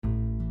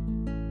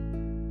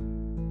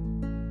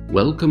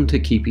Welcome to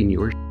Keeping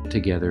Your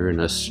Together in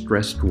a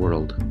Stressed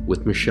World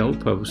with Michelle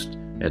Post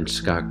and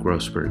Scott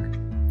Grossberg.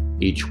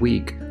 Each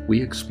week,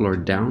 we explore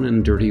down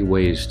and dirty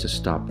ways to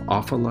stop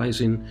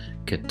awfulizing,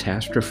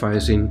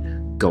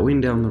 catastrophizing,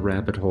 going down the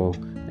rabbit hole,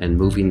 and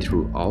moving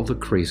through all the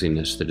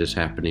craziness that is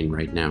happening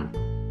right now.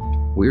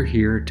 We're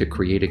here to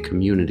create a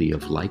community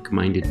of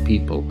like-minded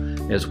people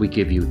as we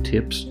give you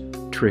tips,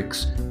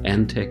 tricks,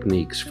 and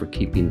techniques for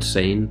keeping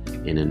sane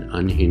in an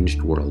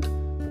unhinged world.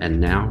 And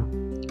now,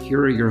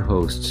 here are your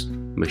hosts,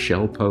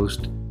 Michelle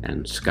Post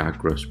and Scott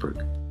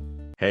Grossberg.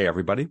 Hey,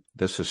 everybody.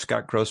 This is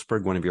Scott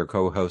Grossberg, one of your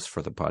co-hosts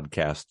for the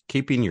podcast,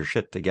 Keeping Your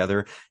Shit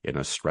Together in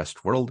a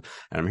Stressed World.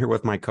 And I'm here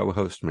with my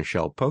co-host,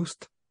 Michelle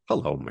Post.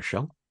 Hello,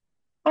 Michelle.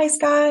 Hi,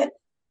 Scott.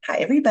 Hi,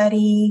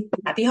 everybody.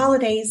 Happy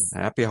holidays.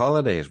 Happy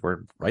holidays.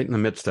 We're right in the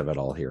midst of it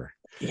all here.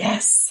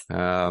 Yes.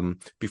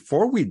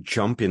 Before we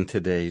jump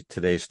into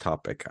today's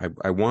topic,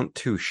 I want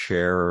to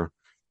share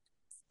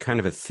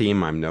kind of a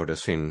theme I'm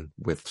noticing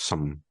with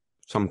some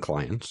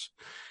clients.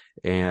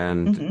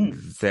 And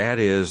that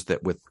is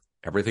that with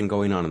everything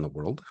going on in the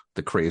world,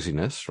 the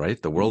craziness,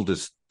 right? The world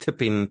is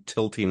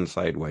tilting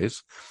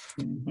sideways.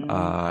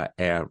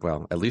 And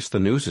well, at least the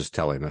news is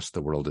telling us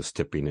the world is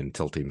tipping and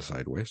tilting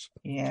sideways.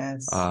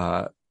 Yes.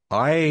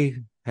 I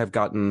have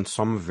gotten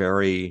some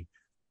very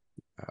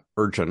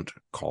urgent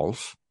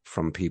calls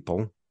from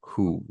people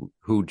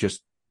who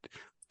just,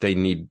 they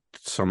need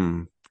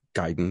some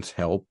guidance,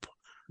 help,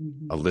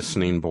 a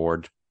listening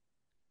board.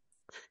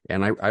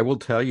 And I will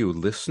tell you,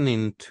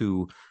 listening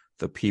to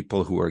the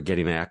people who are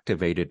getting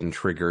activated and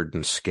triggered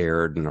and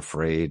scared and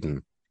afraid,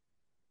 and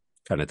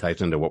kind of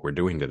ties into what we're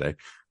doing today,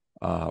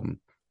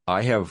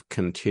 I have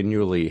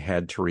continually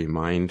had to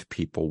remind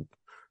people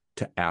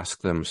to ask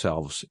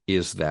themselves,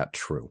 is that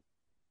true?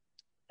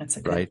 That's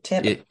a good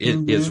tip.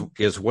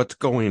 Is what's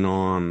going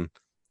on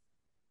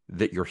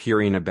that you're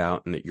hearing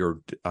about and that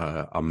you're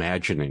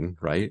imagining,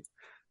 right?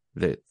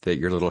 That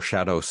your little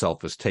shadow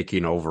self is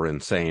taking over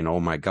and saying,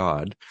 oh my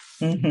God.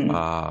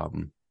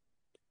 And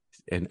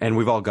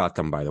we've all got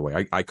them, by the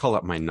way. I call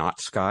it my not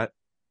Scott,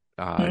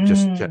 and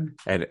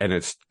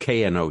it's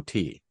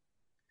KNOT,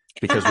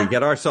 because we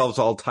get ourselves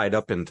all tied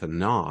up into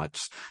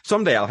knots.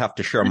 Someday I'll have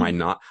to share my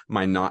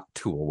knot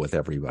tool with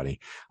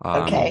everybody.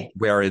 Okay.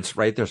 Where it's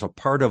right. There's a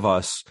part of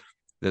us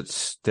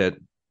that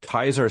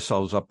ties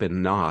ourselves up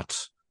in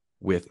knots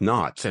with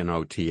knots,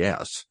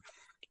 NOTS.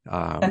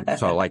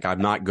 So like,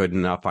 I'm not good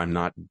enough. I'm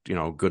not,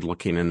 good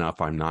looking enough.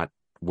 I'm not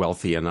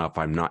wealthy enough.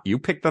 I'm not, you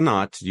pick the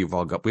knots. We've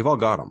all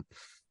got them.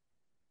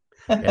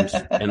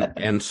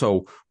 And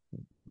so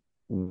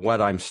what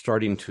I'm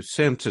starting to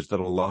sense is that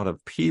a lot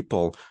of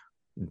people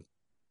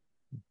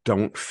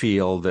don't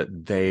feel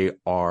that they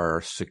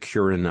are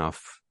secure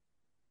enough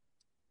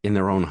in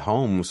their own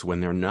homes when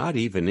they're not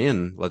even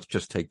in, let's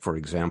just take, for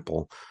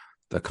example,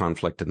 the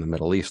conflict in the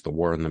Middle East, the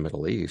war in the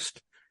Middle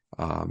East,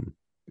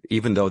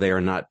 even though they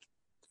are not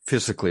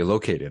physically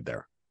located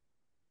there.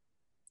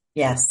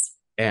 Yes.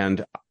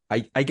 And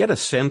I get a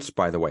sense,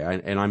 by the way,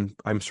 and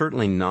I'm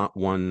certainly not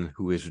one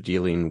who is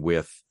dealing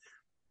with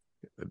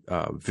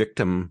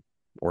victim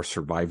or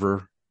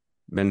survivor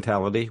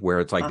mentality, where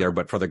it's like there,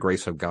 but for the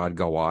grace of God,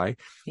 go I.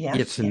 Yeah.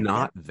 It's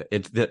not.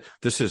 It's that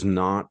this is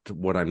not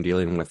what I'm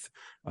dealing with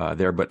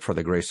there, but for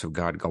the grace of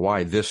God, go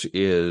I. This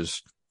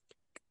is.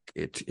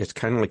 It's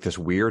kind of like this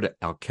weird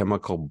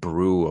alchemical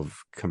brew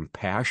of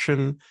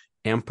compassion,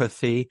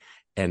 empathy,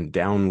 and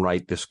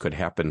downright, this could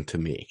happen to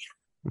me.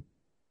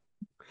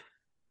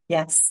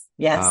 Yes.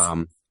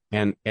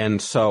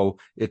 And so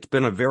it's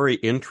been a very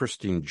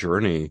interesting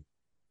journey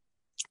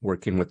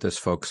working with this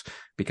folks,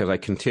 because I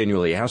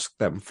continually ask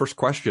them, first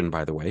question,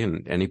 by the way,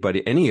 and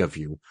any of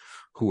you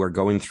who are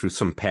going through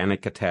some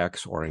panic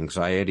attacks or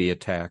anxiety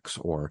attacks,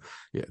 or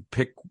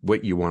pick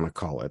what you want to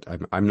call it.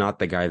 I'm not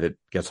the guy that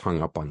gets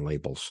hung up on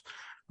labels.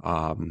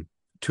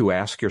 To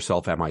ask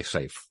yourself, am I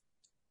safe?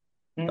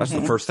 That's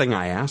the first thing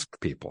I ask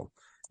people.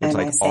 It's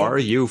like, are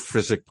you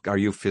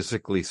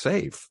physically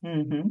safe?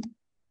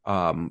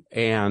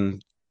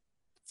 And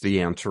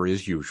the answer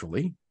is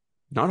usually,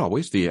 not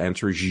always, the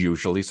answer is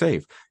usually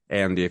safe.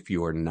 And if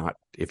you're not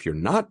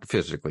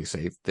physically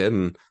safe,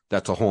 then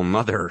that's a whole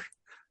nother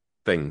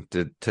thing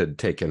to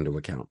take into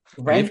account.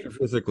 Right. If you're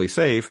physically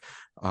safe,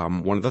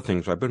 one of the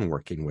things I've been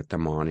working with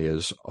them on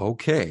is,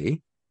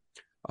 okay,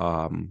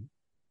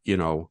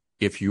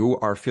 if you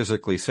are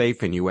physically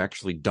safe and you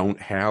actually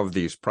don't have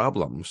these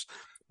problems,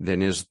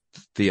 then is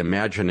the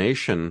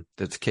imagination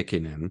that's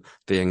kicking in,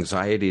 the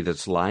anxiety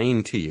that's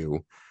lying to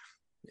you,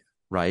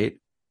 right?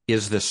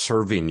 Is this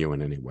serving you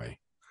in any way?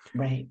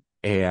 Right.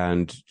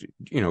 And,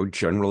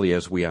 generally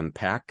as we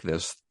unpack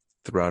this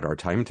throughout our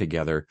time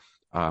together,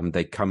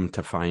 they come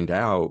to find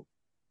out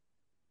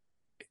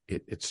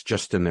it's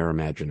just in their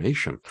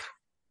imagination.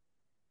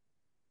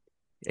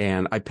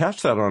 And I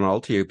pass that on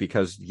all to you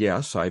because,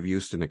 yes, I've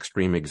used an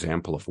extreme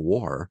example of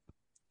war.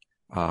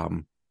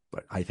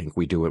 But I think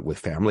we do it with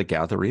family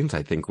gatherings.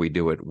 I think we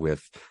do it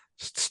with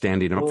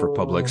standing up for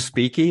public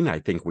speaking. I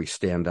think we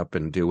stand up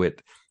and do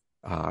it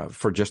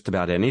for just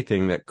about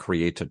anything that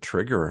creates a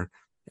trigger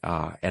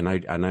And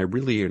I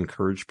really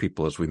encourage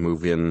people as we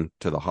move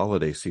into the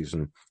holiday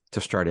season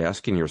to start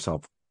asking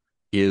yourself,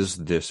 is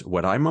this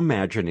what I'm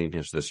imagining?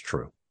 Is this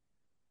true?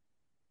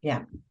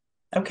 Yeah.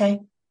 Okay.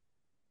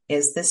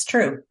 Is this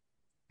true?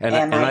 And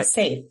Am I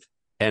safe?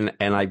 And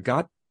I've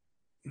got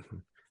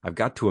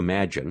to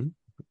imagine,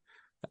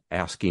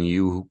 asking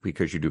you,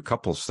 because you do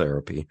couples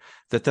therapy,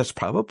 that that's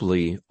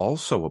probably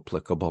also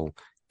applicable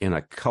in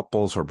a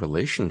couples or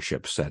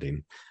relationship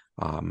setting.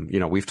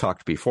 We've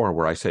talked before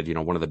where I said,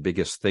 one of the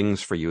biggest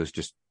things for you is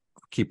just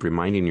keep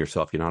reminding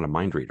yourself you're not a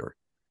mind reader.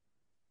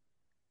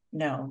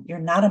 No, you're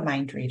not a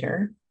mind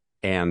reader.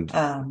 And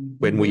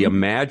when we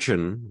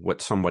imagine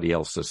what somebody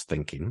else is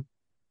thinking,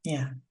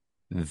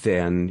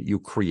 then you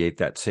create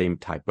that same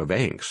type of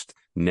angst.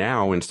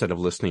 Now, instead of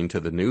listening to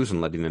the news and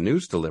letting the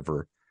news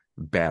deliver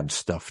bad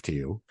stuff to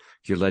you,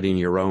 you're letting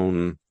your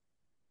own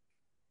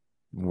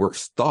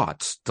worst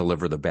thoughts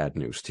deliver the bad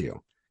news to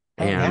you.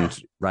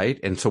 Right.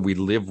 And so we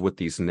live with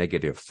these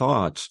negative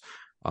thoughts.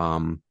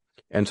 And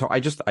so I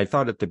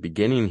thought at the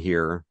beginning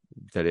here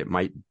that it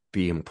might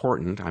be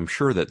important. I'm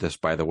sure that this,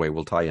 by the way,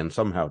 will tie in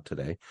somehow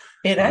today.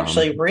 It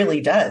actually really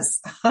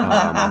does.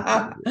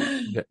 I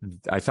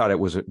thought it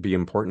would be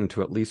important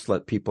to at least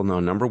let people know,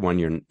 number one,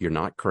 you're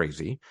not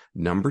crazy.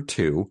 Number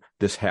two,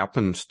 this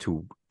happens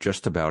to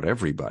just about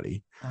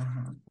everybody.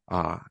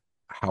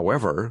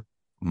 However,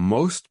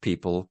 most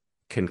people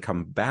can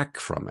come back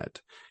from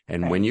it.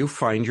 And when you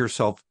find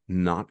yourself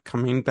not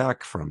coming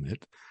back from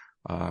it,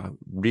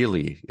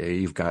 really,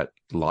 you've got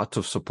lots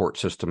of support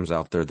systems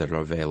out there that are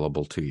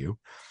available to you.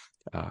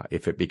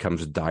 If it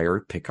becomes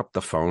dire, pick up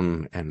the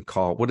phone and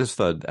call. What is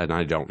and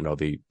I don't know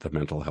the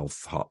mental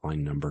health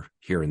hotline number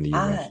here in the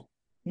U.S.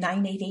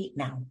 988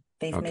 now.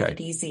 They've made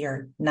it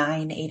easier.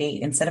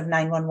 988. Instead of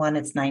 911,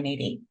 it's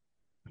 988.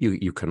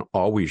 You can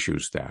always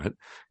use that.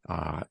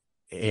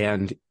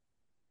 And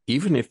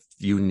even if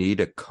you need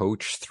a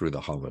coach through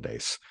the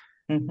holidays,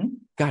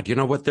 God, you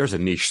know what? There's a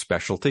niche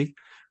specialty,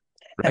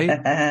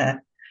 right?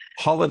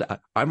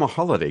 I'm a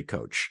holiday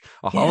coach,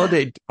 a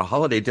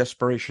holiday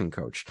desperation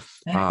coach.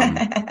 And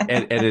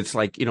it's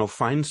like,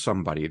 find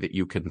somebody that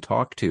you can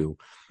talk to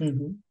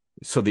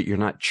so that you're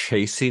not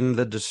chasing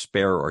the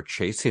despair or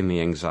chasing the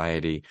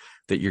anxiety,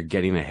 that you're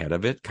getting ahead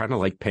of it, kind of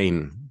like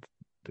pain,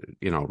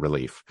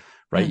 relief,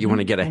 right? You want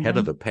to get ahead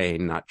of the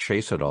pain, not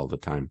chase it all the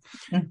time.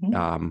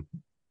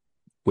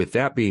 With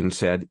that being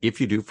said, if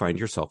you do find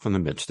yourself in the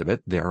midst of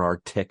it, there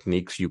are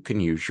techniques you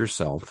can use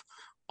yourself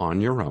on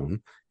your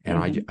own.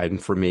 And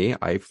and for me,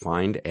 I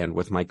find, and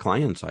with my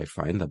clients, I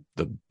find that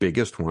the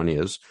biggest one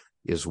is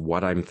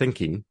what I'm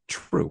thinking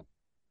true?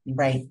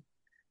 Right.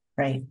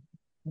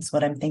 Is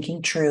what I'm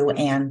thinking true?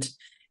 And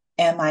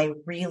am I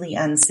really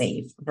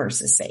unsafe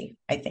versus safe?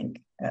 I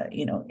think,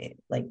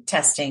 like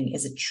testing,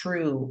 is it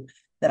true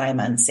that I'm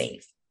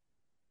unsafe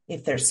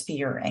if there's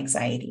fear,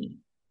 anxiety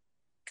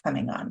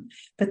coming on?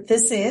 But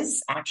this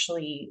is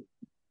actually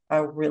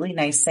a really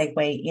nice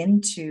segue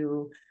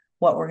into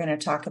what we're going to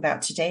talk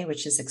about today,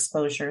 which is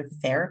exposure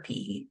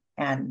therapy,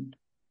 and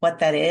what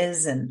that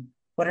is, and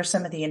what are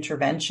some of the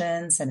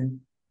interventions,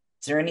 and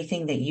is there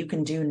anything that you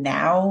can do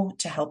now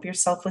to help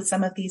yourself with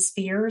some of these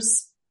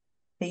fears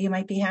that you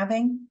might be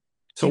having?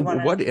 So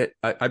I'm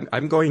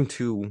going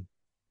to,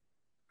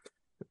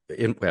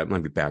 let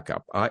me back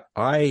up.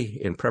 I,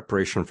 in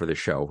preparation for the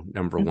show,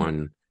 number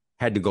one,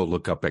 had to go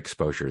look up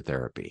exposure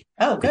therapy.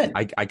 Oh, good.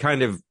 I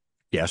kind of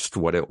guessed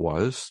what it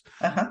was.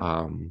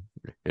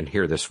 And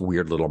here this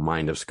weird little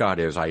mind of Scott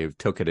is, I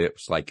took it,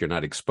 it's like you're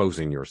not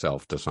exposing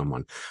yourself to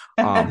someone.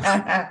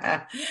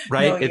 Right?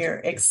 No,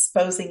 you're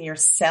exposing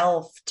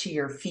yourself to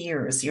your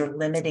fears, your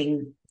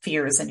limiting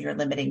fears and your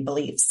limiting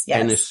beliefs. Yes.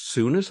 And as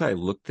soon as I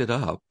looked it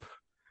up,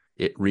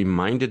 it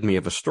reminded me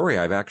of a story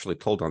I've actually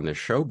told on this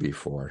show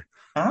before.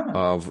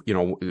 Of,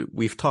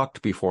 we've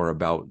talked before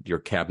about your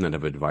cabinet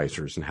of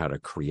advisors and how to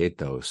create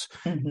those.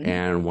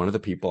 And one of the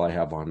people I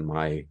have on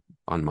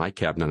my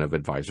cabinet of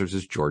advisors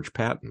is George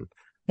Patton.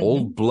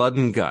 Old blood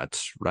and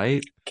guts,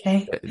 right?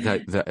 Okay.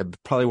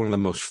 Probably one of the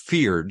most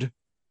feared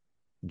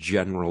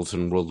generals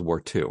in World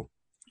War II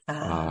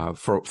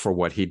for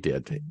what he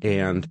did.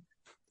 And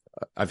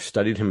I've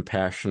studied him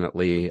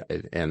passionately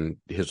and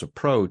his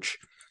approach.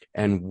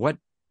 And what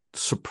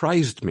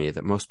surprised me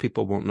that most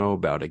people won't know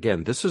about,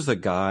 again, this is a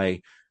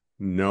guy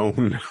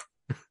known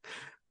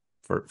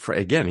for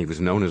again, he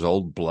was known as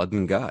old blood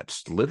and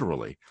guts,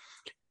 literally.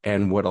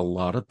 And what a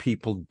lot of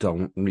people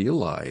don't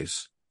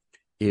realize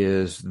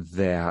is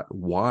that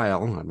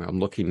while I'm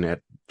looking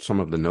at some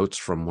of the notes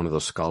from one of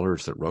the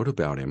scholars that wrote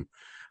about him,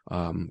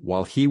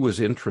 while he was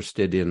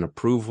interested in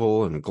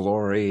approval and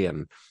glory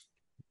and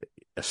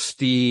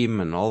esteem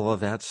and all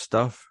of that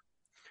stuff,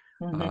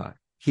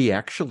 he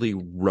actually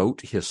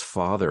wrote his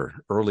father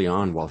early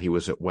on while he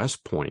was at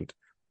West Point.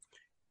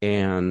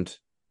 And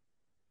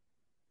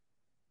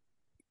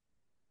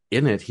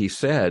in it, he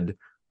said,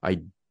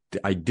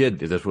 I did.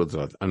 This was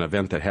an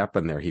event that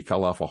happened there. He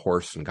fell off a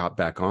horse and got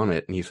back on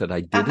it. And he said,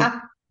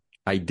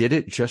 I did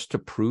it just to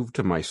prove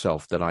to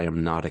myself that I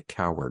am not a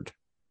coward.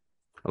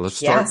 Let's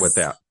start with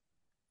that.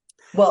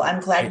 Well, I'm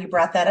glad you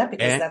brought that up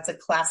because that's a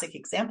classic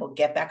example.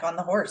 Get back on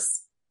the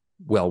horse.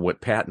 Well,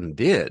 what Patton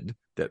did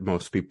that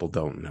most people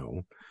don't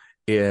know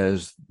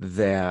is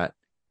that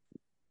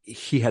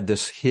he had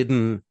this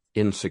hidden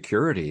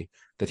insecurity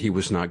that he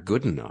was not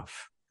good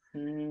enough.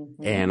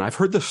 Mm-hmm. And I've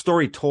heard the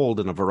story told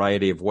in a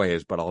variety of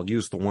ways, but I'll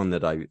use the one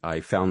that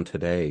I found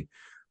today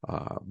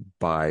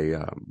by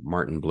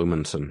Martin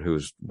Blumenson,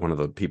 who's one of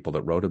the people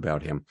that wrote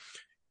about him.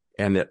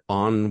 And that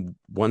on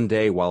one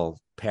day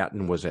while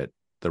Patton was at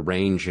the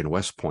range in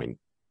West Point,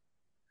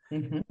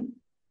 mm-hmm.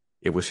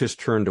 It was his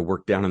turn to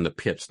work down in the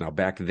pits. Now,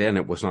 back then,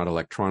 it was not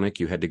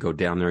electronic. You had to go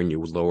down there and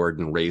you lowered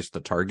and raised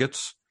the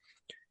targets.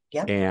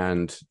 Yep.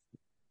 And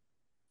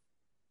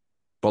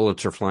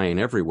bullets are flying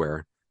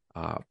everywhere.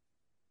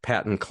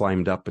 Patton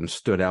climbed up and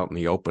stood out in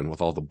the open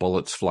with all the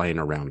bullets flying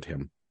around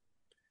him.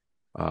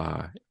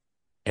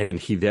 And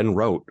he then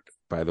wrote,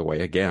 by the way,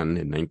 again,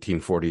 in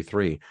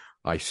 1943,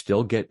 I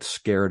still get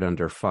scared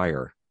under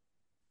fire.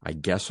 I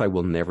guess I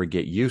will never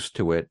get used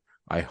to it.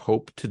 I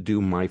hope to do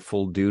my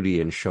full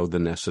duty and show the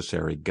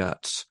necessary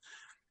guts.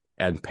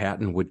 And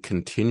Patton would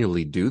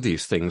continually do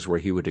these things where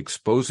he would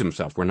expose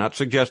himself. We're not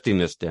suggesting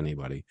this to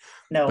anybody.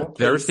 No, but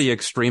there's the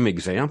extreme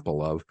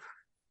example of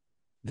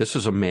this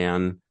is a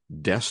man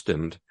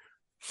destined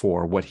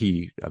for what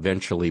he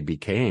eventually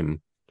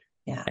became.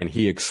 Yeah. And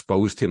he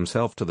exposed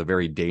himself to the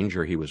very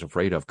danger he was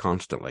afraid of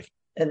constantly.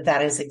 And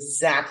that is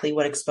exactly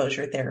what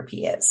exposure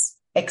therapy is.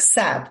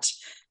 Except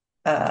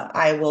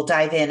I will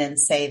dive in and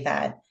say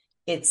that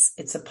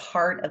it's a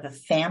part of a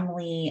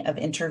family of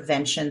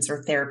interventions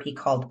or therapy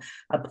called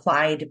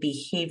applied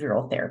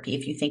behavioral therapy.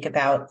 If you think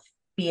about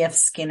B.F.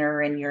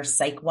 Skinner in your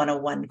Psych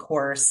 101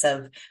 course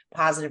of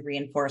positive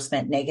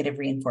reinforcement, negative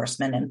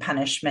reinforcement, and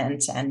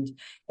punishment, and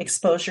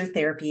exposure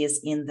therapy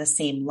is in the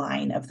same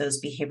line of those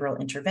behavioral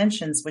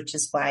interventions, which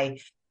is why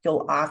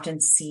you'll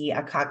often see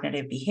a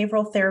cognitive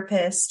behavioral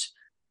therapist,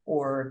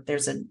 or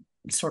there's a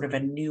sort of a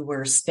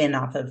newer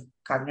spin-off of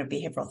cognitive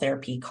behavioral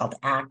therapy called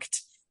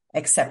ACT,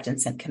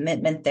 acceptance and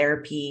commitment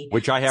therapy.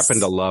 Which I happen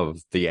to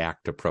love the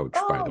ACT approach,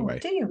 by the way.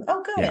 Do you?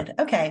 Oh, good.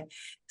 Yeah. Okay.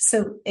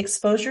 So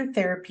exposure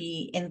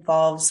therapy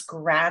involves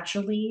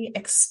gradually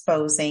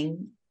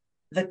exposing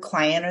the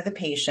client or the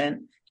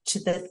patient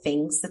to the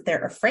things that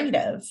they're afraid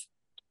of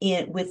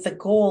with the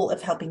goal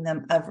of helping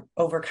them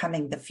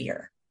overcoming the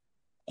fear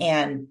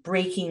and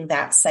breaking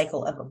that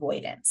cycle of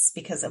avoidance,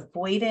 because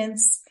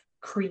avoidance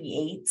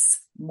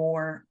creates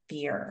more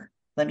fear.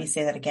 Let me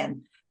say that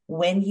again.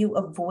 When you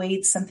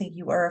avoid something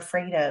you are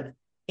afraid of,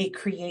 it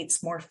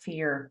creates more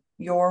fear.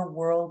 Your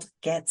world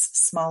gets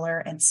smaller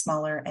and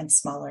smaller and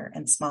smaller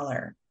and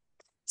smaller.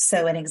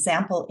 So an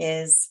example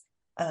is,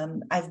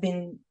 I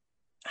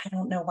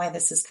don't know why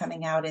this is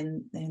coming out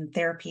in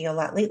therapy a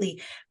lot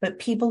lately, but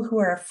people who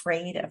are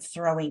afraid of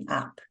throwing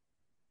up.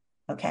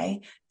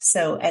 Okay.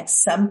 So at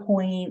some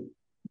point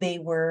they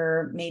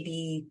were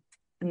maybe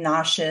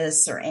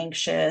nauseous or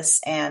anxious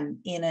and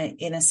in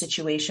a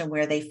situation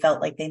where they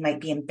felt like they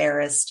might be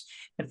embarrassed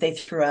if they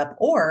threw up,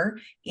 or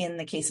in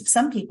the case of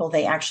some people,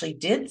 they actually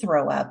did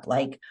throw up,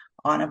 like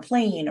on a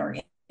plane or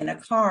in a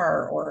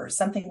car or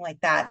something like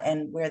that,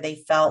 and where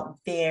they felt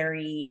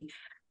very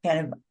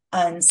kind of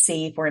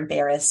unsafe or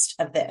embarrassed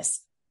of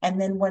this. And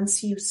then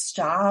once you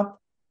stop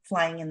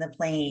flying in the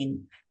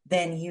plane,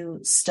 then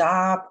you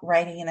stop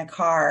riding in a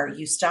car,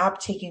 you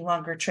stop taking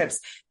longer trips,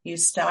 you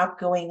stop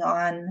going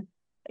on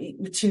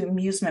to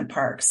amusement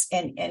parks,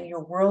 and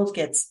your world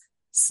gets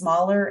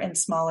smaller and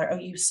smaller. Oh,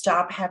 you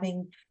stop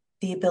having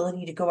the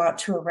ability to go out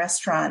to a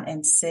restaurant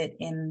and sit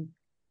in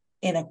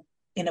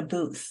a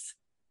booth.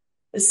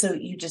 So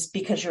you just,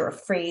 because you're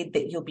afraid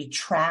that you'll be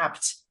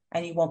trapped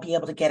and you won't be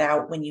able to get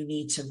out when you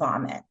need to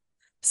vomit.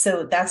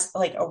 So that's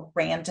like a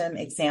random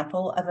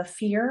example of a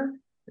fear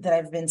that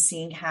I've been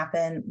seeing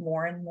happen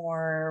more and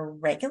more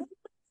regularly.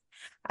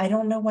 I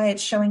don't know why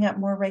it's showing up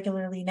more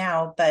regularly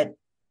now, but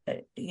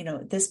at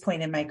this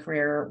point in my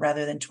career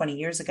rather than 20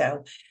 years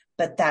ago,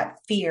 but that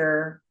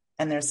fear,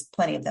 and there's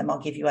plenty of them, I'll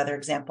give you other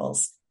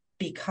examples,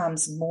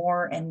 becomes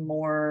more and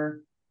more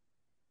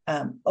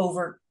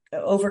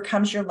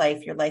overcomes your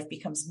life. Your life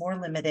becomes more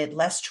limited,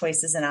 less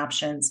choices and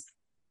options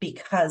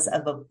because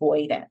of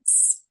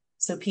avoidance.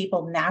 So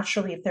people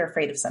naturally, if they're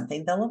afraid of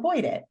something, they'll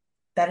avoid it.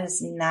 That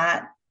is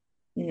not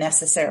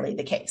necessarily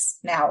the case.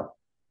 Now,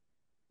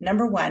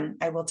 number one,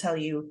 I will tell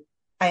you,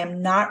 I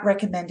am not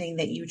recommending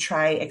that you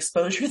try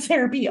exposure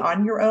therapy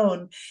on your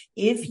own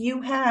if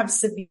you have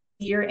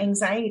severe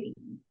anxiety.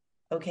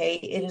 Okay,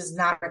 it is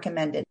not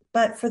recommended.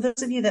 But for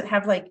those of you that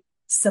have like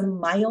some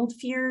mild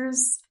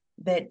fears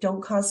that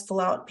don't cause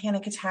full-out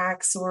panic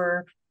attacks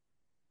or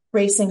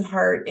racing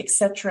heart,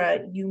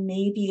 etc., you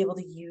may be able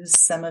to use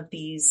some of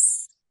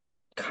these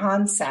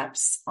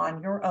concepts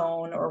on your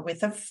own or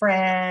with a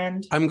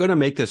friend. I'm going to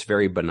make this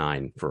very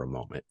benign for a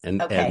moment.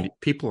 And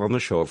people on the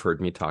show have heard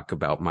me talk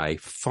about my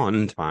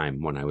fun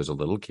time when I was a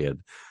little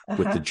kid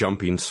with the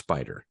jumping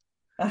spider.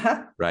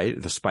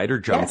 Right? The spider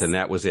jumped and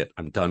that was it.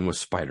 I'm done with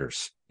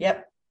spiders.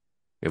 Yep.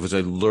 It was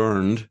a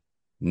learned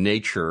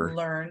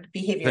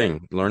behavior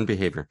thing, learned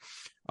behavior.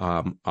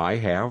 I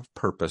have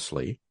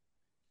purposely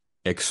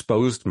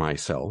exposed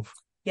myself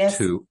Yes.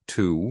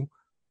 to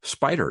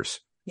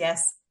spiders.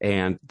 Yes.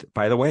 And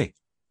by the way,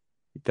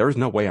 there's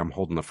no way I'm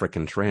holding a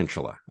frickin'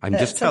 tarantula. I'm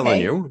just That's telling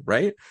okay. you,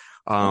 right?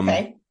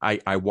 Okay.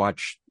 I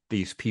watch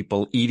these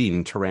people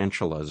eating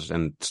tarantulas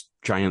and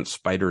giant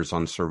spiders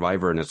on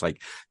Survivor, and it's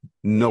like,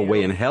 no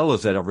way in hell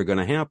is that ever going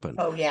to happen.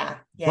 Oh, yeah.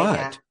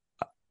 But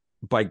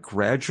by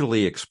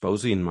gradually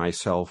exposing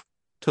myself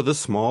to the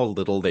small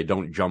little, they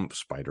don't jump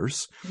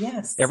spiders.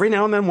 Yes. Every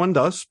now and then one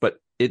does, but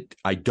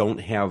I don't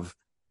have,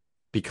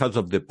 because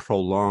of the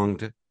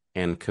prolonged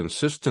and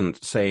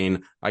consistent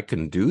saying, I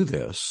can do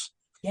this.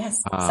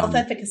 Yes.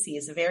 Self-efficacy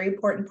is a very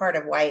important part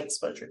of why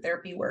exposure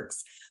therapy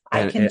works.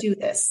 I can do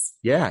this.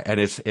 Yeah. And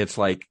it's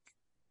like,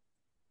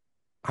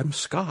 I'm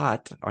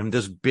Scott. I'm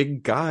this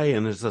big guy,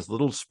 and there's this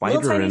little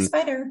spider, tiny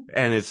spider.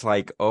 And it's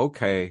like,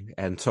 okay.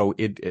 And so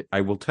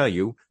I will tell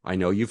you, I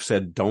know you've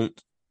said don't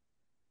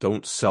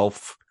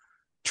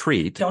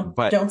self-treat.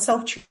 Don't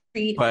self-treat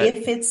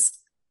if it's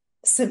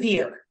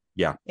severe.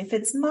 Yeah. If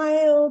it's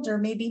mild or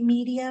maybe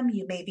medium,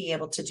 you may be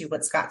able to do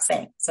what Scott's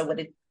saying.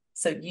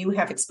 So you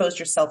have exposed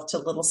yourself to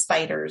little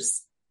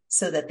spiders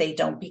so that they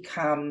don't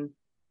become,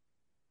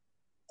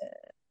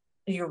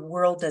 your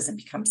world doesn't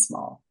become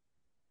small.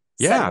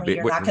 Yeah. Suddenly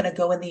you're not going to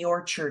go in the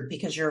orchard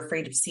because you're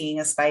afraid of seeing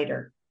a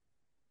spider.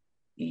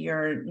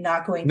 You're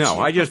not going to.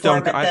 I just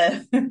don't.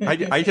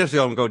 I just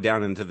don't go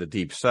down into the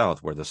deep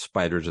south where the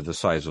spiders are the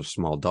size of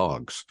small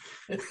dogs.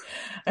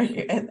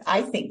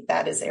 I think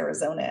that is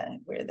Arizona,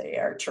 where they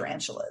are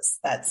tarantulas.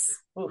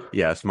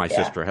 Yes. My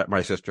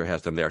sister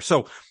has them there.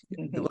 So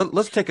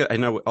let's take I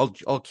know,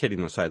 all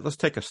kidding aside, let's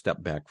take a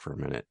step back for a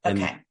minute.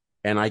 Okay.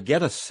 And I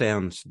get a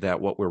sense that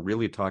what we're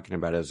really talking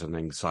about is an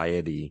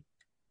anxiety.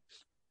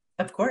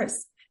 Of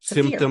course.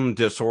 Symptom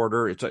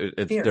disorder.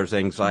 There's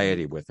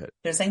anxiety with it.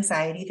 There's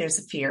anxiety. There's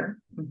a fear.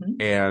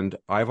 Mm-hmm. And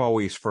I've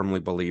always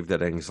firmly believed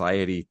that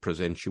anxiety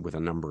presents you with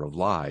a number of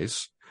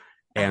lies,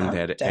 and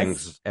that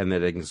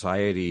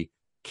anxiety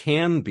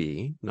can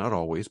be, not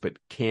always, but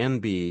can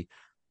be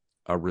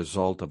a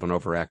result of an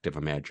overactive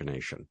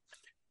imagination.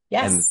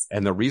 Yes.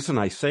 And the reason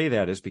I say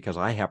that is because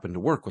I happen to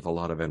work with a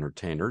lot of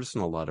entertainers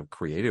and a lot of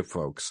creative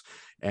folks,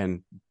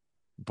 and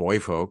boy,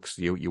 folks,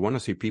 you want to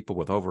see people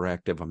with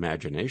overactive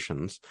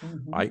imaginations.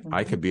 Mm-hmm,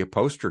 I could be a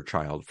poster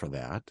child for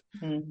that,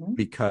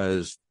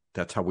 because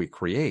that's how we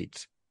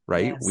create,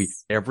 right?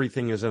 Yes.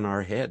 Everything is in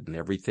our head, and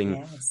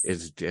everything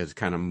is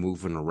kind of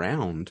moving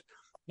around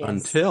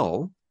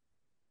until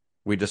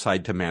we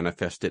decide to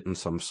manifest it in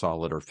some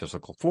solid or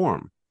physical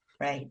form.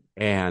 Right.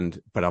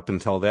 But up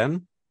until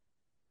then,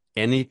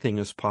 anything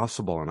is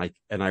possible.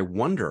 And I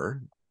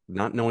wonder,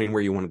 not knowing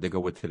where you wanted to go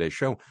with today's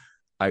show,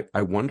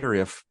 I wonder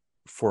if,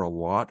 for a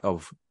lot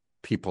of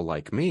people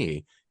like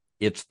me,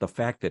 it's the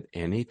fact that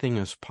anything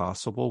is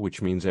possible,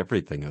 which means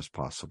everything is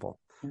possible,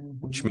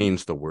 which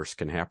means the worst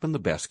can happen, the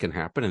best can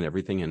happen, and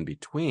everything in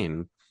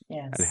between.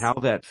 Yes. And how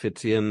that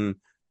fits in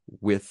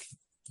with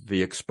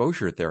the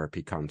exposure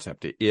therapy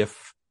concept.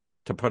 If,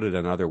 to put it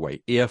another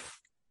way, if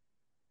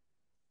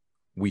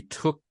we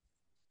took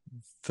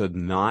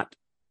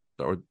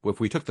if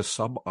we took the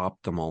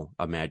suboptimal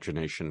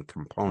imagination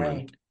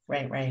component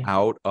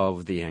out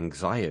of the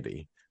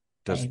anxiety,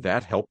 does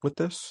that help with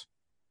this?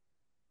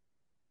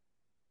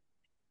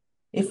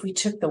 If we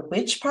took the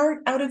which part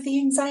out of the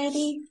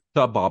anxiety?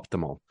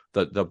 Suboptimal.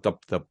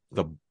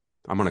 The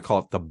I'm going to call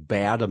it the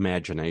bad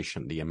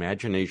imagination, the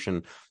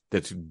imagination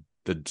that's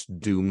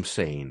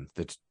doomsaying,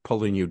 that's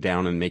pulling you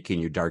down and making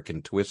you dark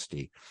and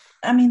twisty.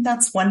 I mean,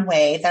 that's one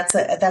way. That's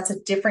a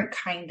different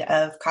kind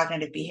of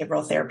cognitive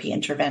behavioral therapy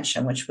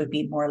intervention, which would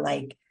be more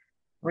like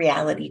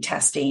reality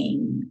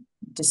testing,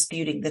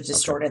 disputing the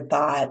distorted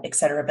thought, et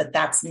cetera, but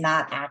that's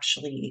not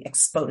actually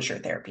exposure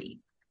therapy.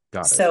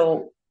 Got it.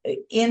 So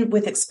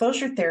with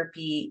exposure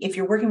therapy, if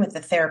you're working with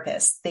a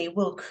therapist, they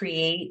will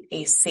create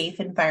a safe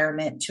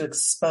environment to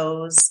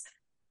expose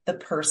the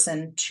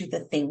person to the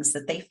things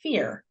that they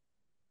fear,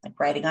 like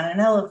riding on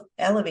an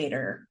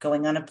elevator,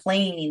 going on a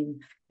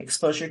plane,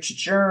 exposure to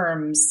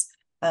germs.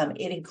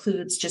 It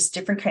includes just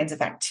different kinds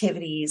of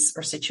activities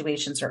or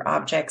situations or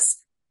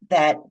objects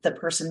that the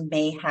person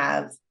may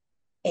have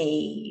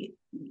an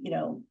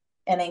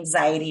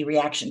anxiety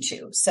reaction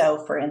to.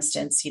 So for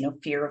instance,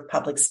 fear of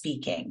public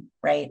speaking,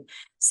 right?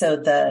 So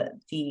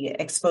the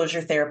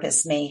exposure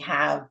therapist may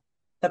have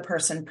the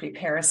person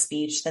prepare a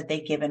speech that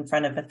they give in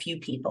front of a few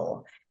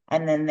people,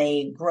 and then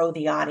they grow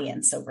the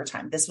audience over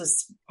time. This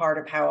was part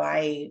of how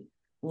I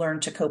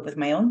learned to cope with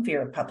my own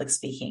fear of public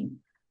speaking.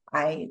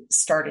 I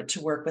started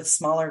to work with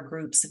smaller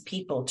groups of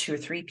people, 2 or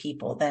 3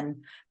 people,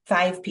 then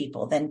 5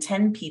 people, then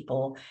 10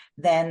 people.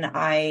 Then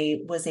I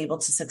was able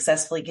to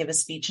successfully give a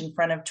speech in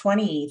front of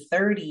 20,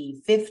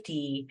 30,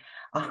 50,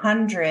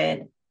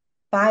 100,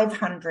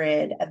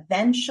 500,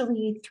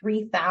 eventually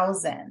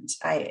 3,000.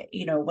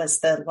 Was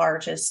the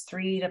largest.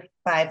 3,000 to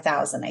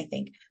 5,000, I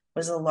think,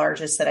 was the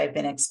largest that I've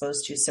been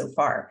exposed to so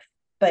far.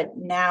 But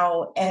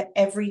now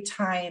every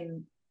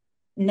time,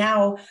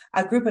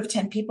 a group of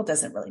 10 people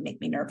doesn't really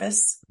make me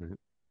nervous. Mm-hmm.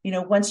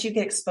 once you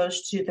get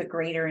exposed to the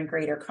greater and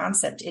greater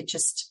concept, it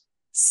just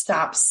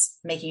stops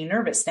making you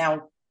nervous.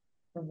 Now,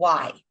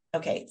 why?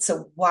 Okay,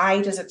 so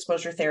why does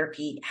exposure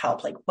therapy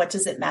help? Like, what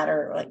does it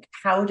matter? Like,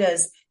 how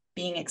does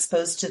being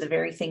exposed to the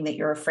very thing that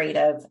you're afraid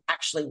of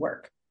actually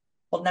work?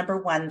 Well, number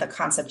one, the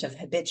concept of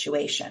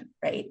habituation,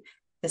 right?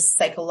 This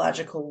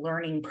psychological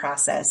learning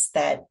process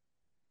that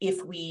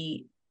if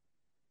we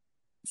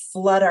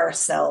flood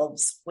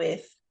ourselves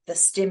with the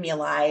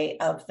stimuli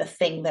of the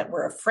thing that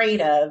we're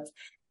afraid of,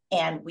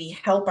 and we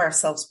help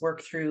ourselves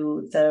work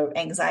through the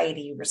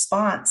anxiety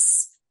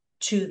response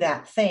to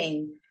that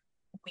thing,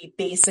 we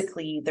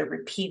basically, the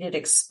repeated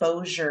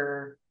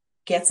exposure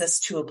gets us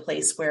to a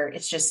place where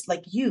it's just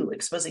like you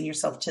exposing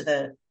yourself to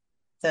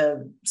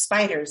the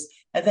spiders.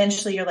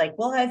 Eventually you're like,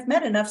 well, I've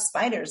met enough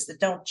spiders that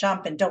don't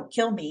jump and don't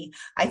kill me.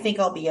 I think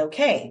I'll be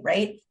okay.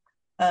 Right.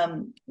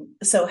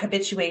 So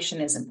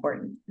habituation is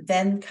important.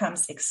 Then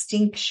comes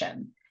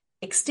extinction.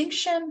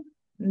 Extinction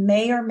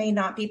may or may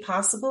not be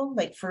possible.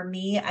 Like for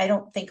me, I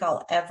don't think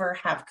I'll ever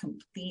have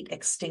complete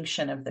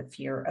extinction of the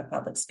fear of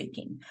public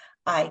speaking.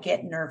 I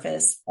get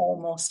nervous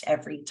almost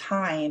every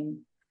time,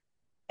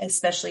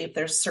 especially if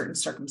there's certain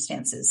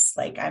circumstances,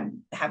 like I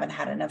haven't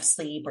had enough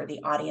sleep, or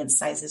the audience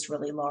size is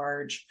really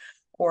large,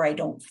 or I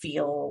don't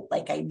feel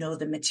like I know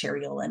the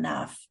material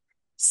enough.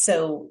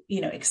 So,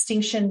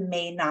 extinction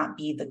may not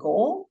be the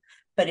goal,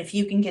 but if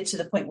you can get to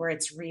the point where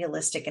it's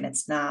realistic and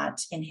it's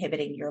not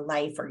inhibiting your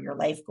life or your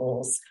life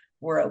goals,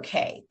 we're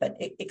okay. But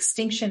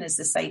extinction is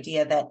this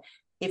idea that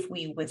if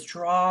we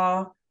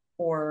withdraw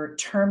or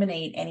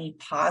terminate any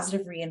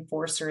positive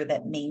reinforcer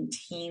that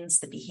maintains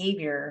the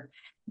behavior,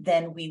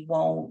 then we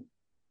won't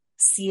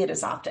see it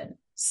as often.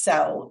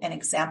 So an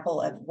example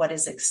of what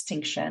is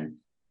extinction.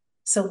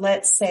 So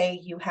let's say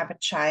you have a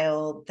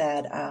child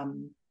that,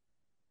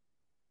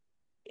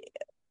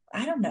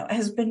 I don't know,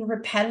 has been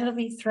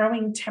repetitively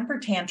throwing temper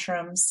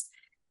tantrums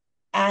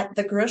at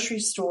the grocery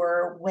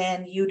store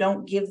when you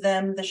don't give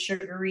them the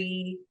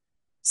sugary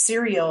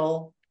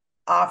cereal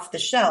off the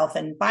shelf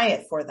and buy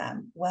it for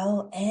them.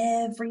 Well,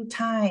 every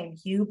time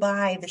you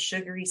buy the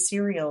sugary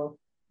cereal,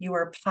 you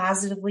are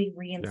positively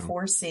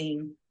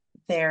reinforcing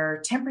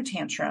their temper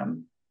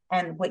tantrum.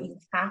 And what you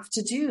have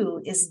to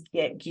do is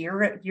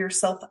gear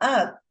yourself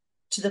up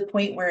to the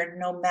point where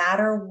no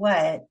matter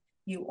what,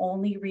 you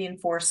only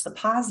reinforce the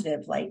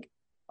positive. Like,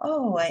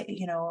 oh,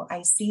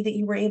 I see that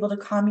you were able to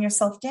calm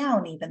yourself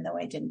down, even though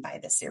I didn't buy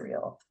the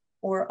cereal.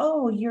 Or,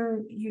 oh,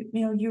 you're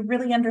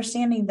really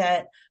understanding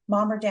that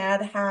mom or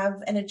dad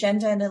have an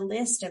agenda and a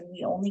list, and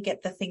we only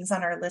get the things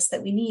on our list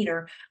that we need,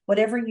 or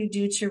whatever you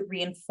do to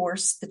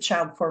reinforce the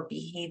child for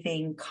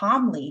behaving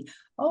calmly.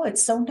 Oh,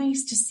 it's so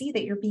nice to see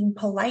that you're being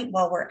polite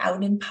while we're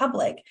out in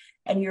public,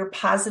 and you're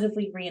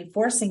positively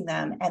reinforcing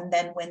them. And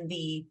then when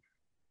the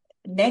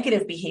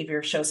negative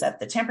behavior shows up,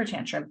 the temper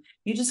tantrum,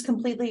 you just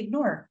completely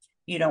ignore.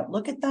 You don't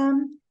look at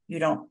them. You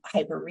don't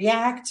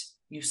hyperreact.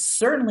 You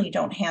certainly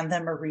don't hand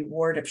them a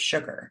reward of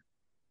sugar.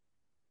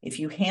 If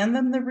you hand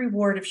them the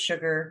reward of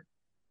sugar,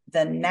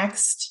 the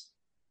next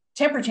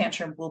temper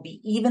tantrum will be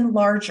even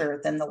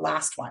larger than the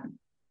last one.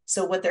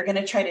 So what they're going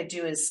to try to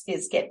do is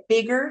get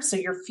bigger. So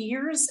your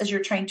fears, as you're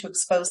trying to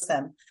expose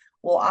them,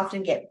 will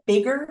often get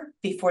bigger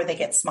before they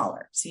get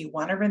smaller. So you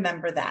want to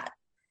remember that.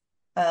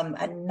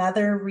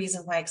 Another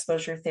reason why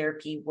exposure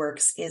therapy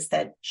works is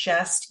that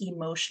just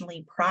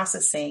emotionally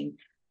processing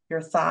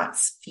your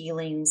thoughts,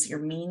 feelings, your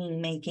meaning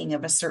making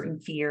of a certain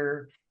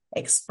fear,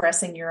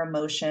 expressing your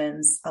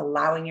emotions,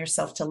 allowing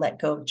yourself to let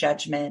go of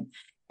judgment,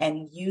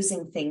 and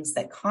using things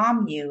that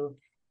calm you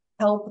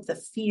help the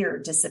fear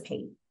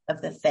dissipate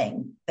of the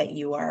thing that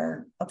you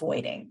are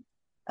avoiding.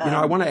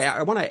 I want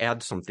to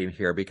add something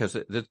here, because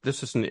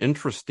this is an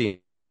interesting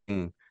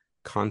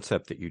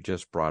concept that you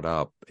just brought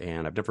up,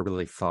 and I've never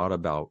really thought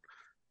about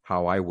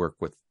how I work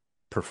with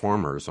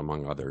performers,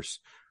 among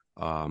others,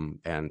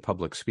 and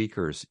public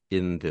speakers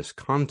in this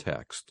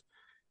context.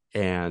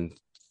 And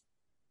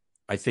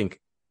I think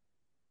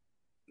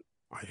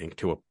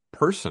to a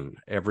person,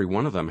 every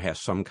one of them has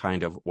some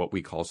kind of what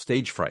we call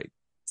stage fright.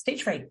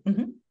 Stage fright.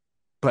 Mm-hmm.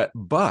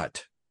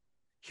 But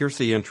here's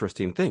the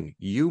interesting thing.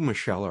 You,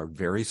 Michelle, are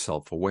very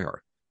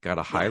self-aware, got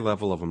a high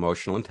level of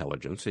emotional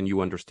intelligence, and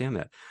you understand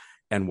that.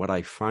 And what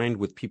I find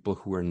with people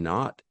who are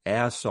not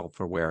as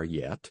self-aware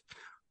yet,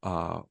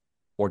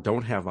 or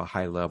don't have a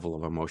high level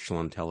of emotional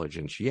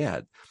intelligence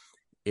yet,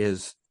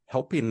 is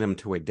helping them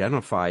to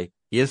identify,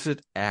 is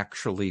it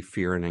actually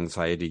fear and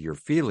anxiety you're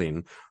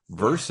feeling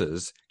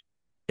versus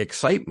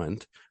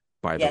excitement,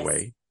 by the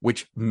way,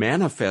 which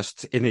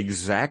manifests in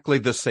exactly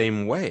the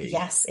same way.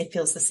 Yes, it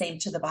feels the same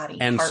to the body.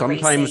 And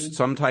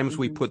sometimes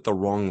we put the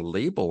wrong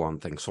label on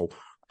things. So,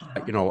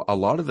 a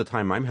lot of the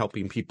time I'm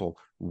helping people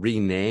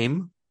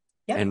rename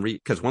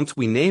because once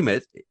we name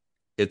it,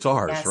 it's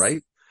ours,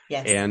 right?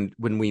 Yes. And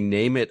when we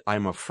name it,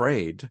 I'm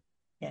afraid.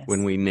 Yes.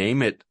 When we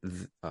name it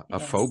a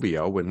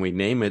phobia, when we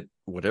name it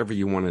whatever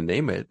you want to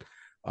name it,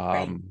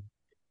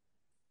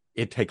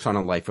 it takes on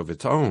a life of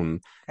its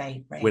own.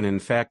 Right. When in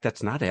fact,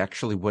 that's not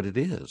actually what it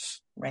is.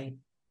 Right.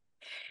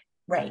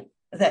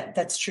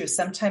 That's true.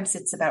 Sometimes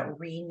it's about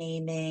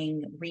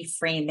renaming,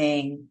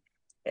 reframing,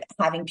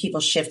 having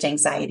people shift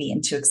anxiety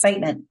into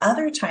excitement.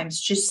 Other times,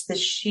 just the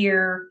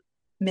sheer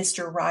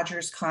Mr.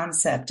 Rogers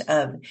concept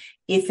of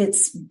if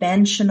it's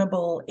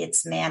mentionable,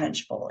 it's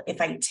manageable. If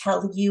I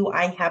tell you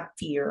I have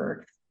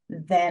fear,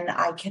 then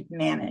I can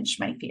manage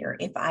my fear.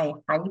 If I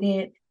hide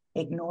it,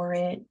 ignore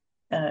it,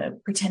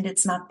 pretend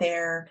it's not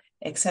there,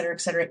 et cetera,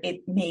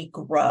 it may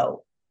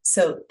grow.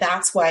 So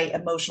that's why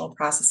emotional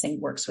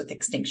processing works with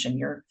extinction.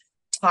 You're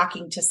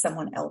talking to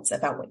someone else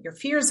about what your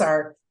fears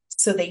are,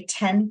 so they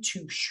tend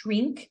to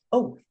shrink.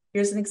 Oh,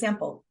 here's an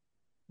example.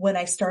 When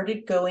I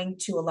started going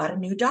to a lot of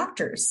new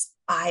doctors,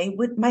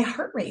 my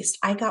heart raced.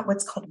 I got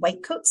what's called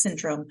white coat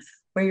syndrome,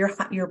 where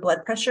your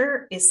blood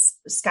pressure is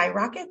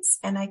skyrockets.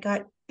 And I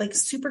got like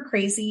super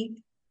crazy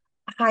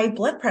high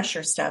blood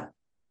pressure stuff.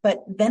 But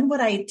then what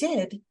I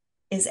did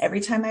is every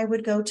time I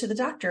would go to the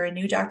doctor, a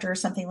new doctor or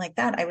something like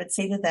that, I would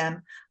say to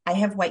them, I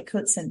have white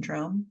coat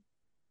syndrome.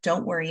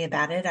 Don't worry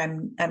about it.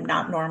 I'm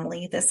not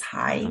normally this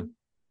high.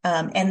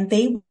 And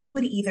they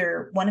would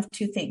either, one of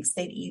two things,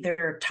 they'd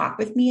either talk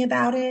with me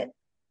about it,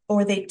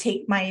 or they'd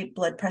take my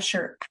blood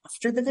pressure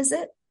after the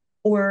visit,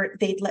 or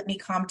they'd let me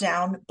calm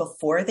down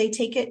before they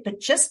take it. But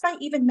just by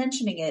even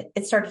mentioning it,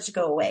 it started to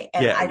go away.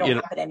 And I don't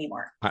have it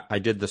anymore. I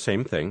did the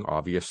same thing,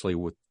 obviously,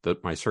 with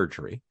my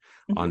surgery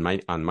on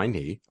my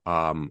knee.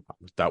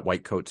 That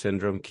white coat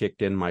syndrome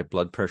kicked in, my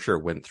blood pressure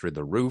went through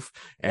the roof.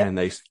 And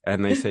they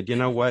said, you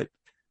know what?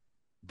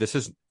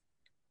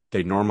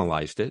 They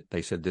normalized it.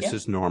 They said, this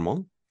is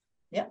normal.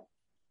 Yeah.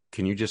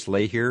 Can you just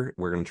lay here?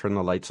 We're going to turn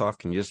the lights off.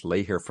 Can you just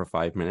lay here for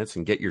 5 minutes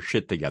and get your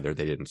shit together?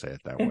 They didn't say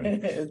it that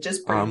way.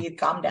 Just breathe,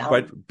 calm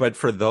down. But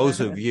for those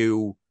of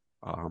you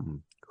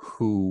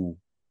who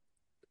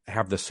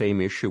have the same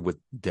issue with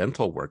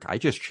dental work, I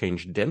just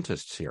changed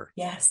dentists here.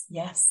 Yes.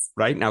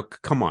 Right now,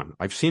 come on.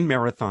 I've seen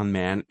Marathon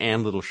Man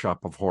and Little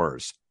Shop of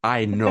Horrors.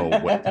 I know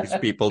what these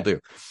people do.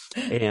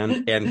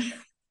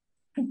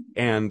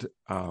 And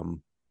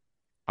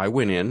I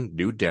went in,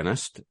 new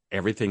dentist.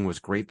 Everything was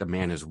great. The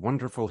man is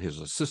wonderful. His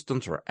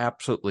assistants are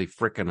absolutely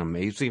freaking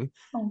amazing.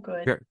 Oh,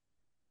 good.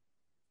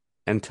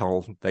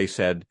 Until they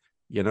said,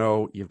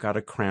 you've got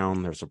a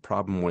crown. There's a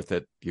problem with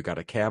it. You got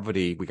a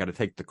cavity. We got to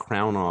take the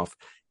crown off.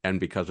 And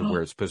because of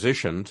where it's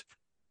positioned,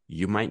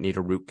 you might need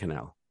a root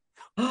canal.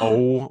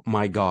 Oh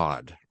my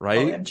God.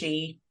 Right?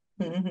 OMG.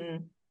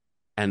 Mm-hmm.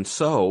 And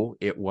so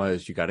it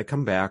was, you got to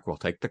come back. We'll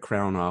take the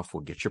crown off.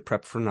 We'll get you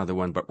prepped for another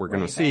one, but we're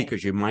going to see,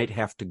 because you might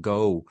have to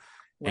go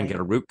and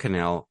get a root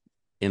canal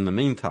in the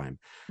meantime.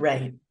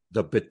 Right.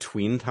 The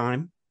between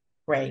time.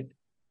 Right.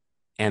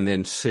 And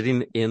then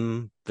sitting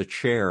in the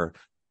chair.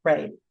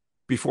 Right.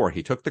 Before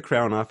he took the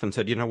crown off and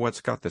said, you know what,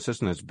 Scott, this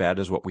isn't as bad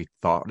as what we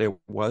thought it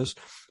was.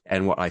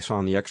 And what I saw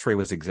on the x-ray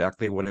was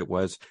exactly what it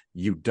was.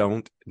 You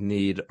don't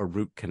need a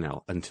root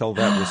canal. Until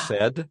that was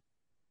said,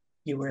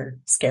 you were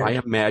scared. I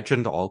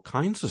imagined all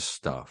kinds of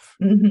stuff.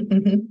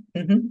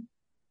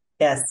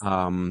 Yes.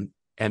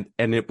 And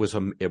it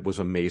was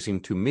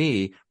amazing to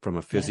me from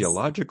a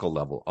physiological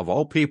level. Of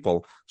all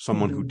people,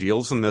 someone who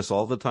deals in this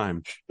all the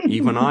time,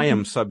 even I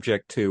am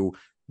subject to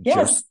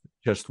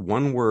just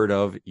one word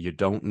of, you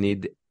don't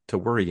need to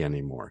worry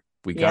anymore.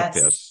 We got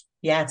this.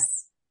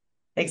 Yes,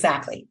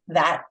 exactly.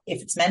 That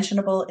if it's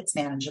mentionable, it's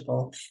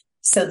manageable.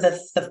 So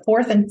the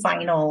fourth and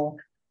final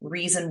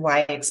reason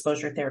why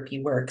exposure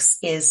therapy works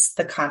is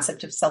the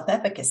concept of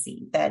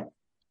self-efficacy, that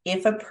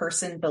if a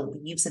person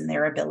believes in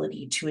their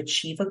ability to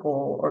achieve a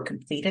goal or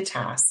complete a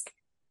task,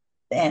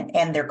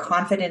 and their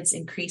confidence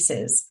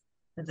increases,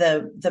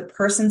 the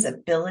person's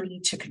ability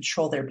to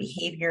control their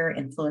behavior,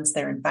 influence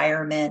their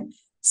environment,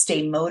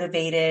 stay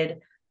motivated,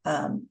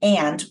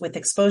 and with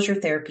exposure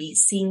therapy,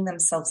 seeing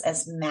themselves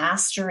as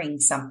mastering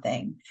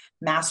something,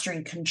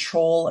 mastering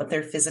control of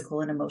their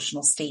physical and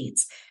emotional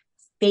states,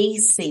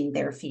 facing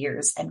their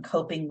fears and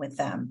coping with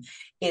them,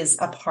 is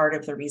a part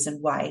of the reason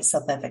why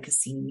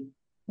self-efficacy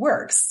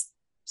works.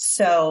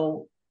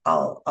 So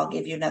I'll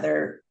give you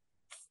another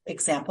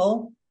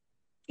example.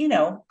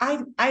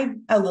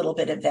 I'm a little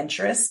bit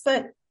adventurous,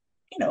 but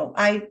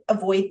I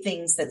avoid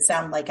things that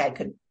sound like I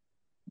could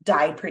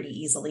die pretty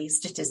easily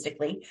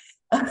statistically.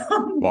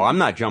 Well, I'm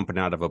not jumping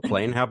out of a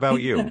plane. How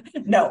about you?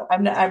 No,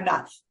 I'm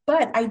not.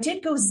 But I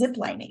did go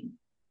ziplining.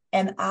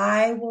 And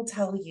I will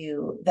tell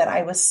you that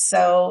I was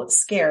so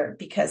scared,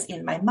 because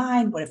in my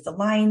mind, what if the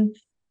line,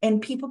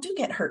 and people do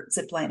get hurt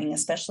ziplining,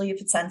 especially if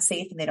it's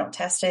unsafe and they don't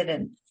test it.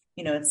 And,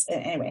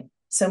 anyway.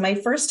 So my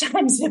first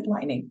time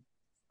ziplining,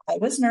 I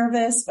was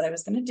nervous, but I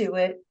was going to do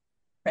it.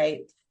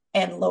 Right.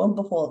 And lo and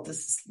behold, this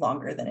is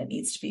longer than it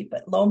needs to be,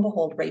 but lo and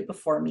behold, right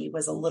before me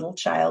was a little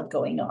child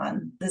going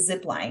on the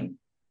zip line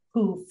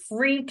who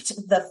freaked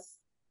the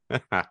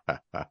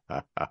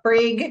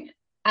frig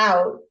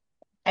out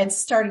and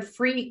started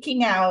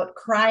freaking out,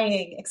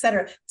 crying,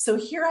 etc. So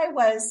here I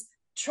was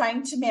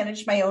trying to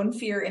manage my own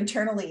fear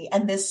internally,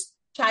 and this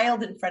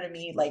child in front of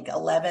me, like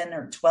 11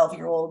 or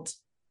 12-year-old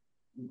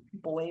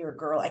boy or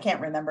girl, I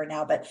can't remember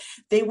now, but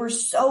they were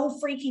so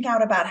freaking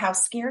out about how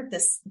scared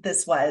this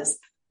was,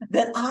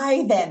 that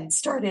I then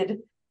started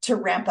to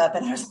ramp up.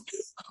 And I was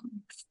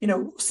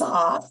like,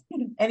 soft.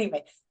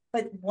 Anyway,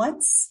 but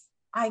once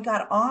I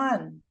got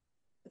on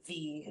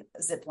the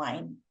zip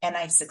line and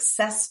I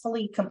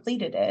successfully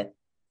completed it,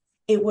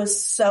 it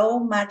was so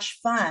much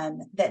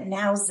fun that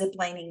now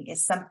ziplining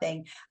is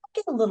something I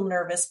get a little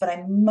nervous, but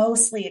I'm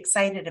mostly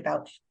excited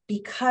about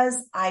because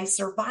I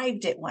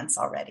survived it once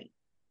already.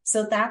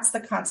 So that's the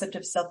concept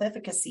of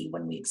self-efficacy.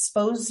 When we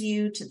expose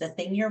you to the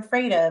thing you're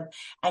afraid of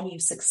and you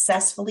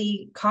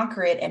successfully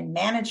conquer it and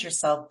manage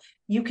yourself,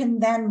 you can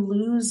then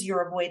lose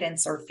your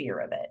avoidance or fear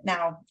of it.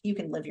 Now, you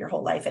can live your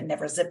whole life and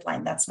never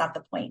zipline. That's not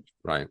the point.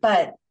 Right.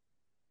 But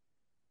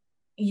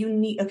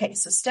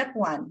so step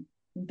one,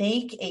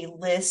 make a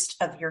list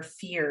of your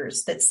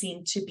fears that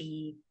seem to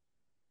be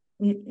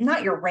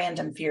not your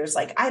random fears.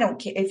 Like, I don't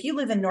care if you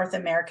live in North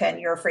America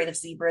and you're afraid of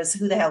zebras,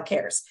 who the hell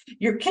cares?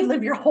 You can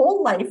live your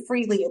whole life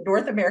freely in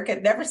North America,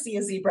 never see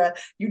a zebra.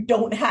 You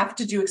don't have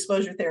to do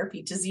exposure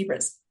therapy to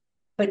zebras,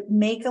 but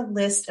make a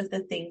list of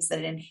the things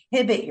that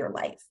inhibit your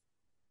life.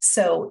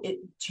 So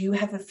do you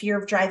have a fear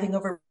of driving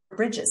over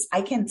bridges?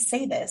 I can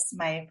say this.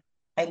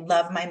 I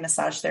love my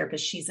massage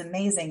therapist. She's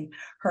amazing.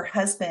 Her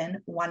husband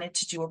wanted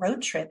to do a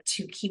road trip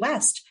to Key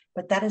West,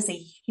 but that is a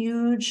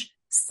huge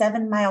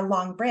 7-mile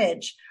long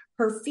bridge.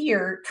 Her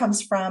fear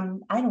comes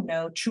from, I don't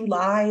know, True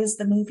Lies,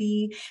 the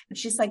movie. And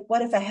she's like,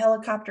 what if a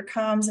helicopter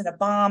comes and a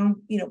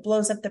bomb,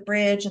 blows up the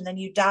bridge and then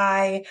you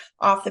die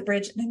off the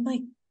bridge? And I'm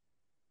like,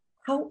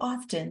 how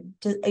often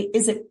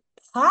is it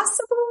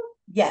possible?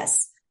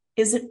 Yes.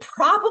 Is it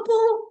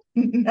probable?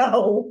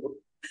 No.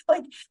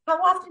 Like, how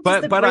often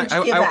does the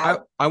bridge give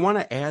out? I want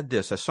to add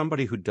this as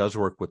somebody who does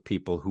work with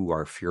people who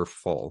are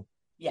fearful.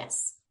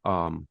 Yes.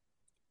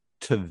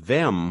 To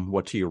them,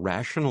 what's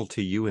irrational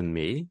to you and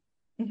me,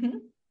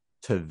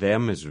 to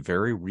them is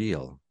very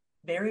real.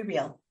 Very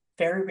real.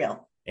 Very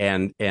real.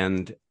 And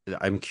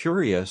I'm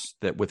curious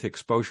that with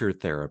exposure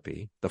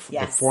therapy, the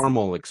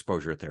formal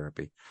exposure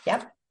therapy,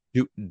 yep.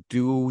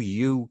 Do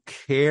you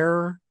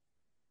care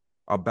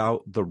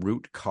about the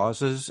root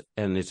causes,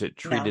 and is it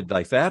treated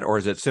like that, or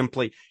is it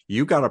simply,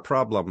 you got a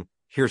problem,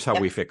 here's how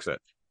we fix it?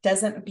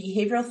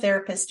 Behavioral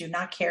therapists do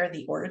not care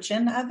the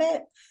origin of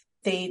it.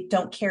 They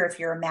don't care if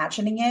you're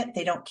imagining it.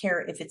 They don't care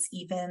if it's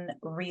even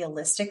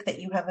realistic that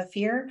you have a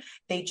fear.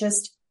 They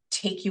just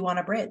take you on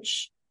a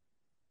bridge.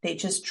 They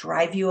just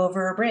drive you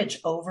over a bridge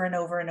over and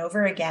over and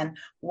over again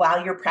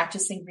while you're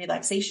practicing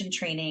relaxation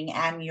training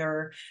and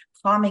you're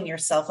calming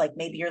yourself. Like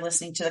maybe you're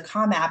listening to the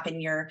Calm app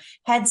in your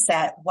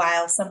headset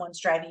while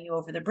someone's driving you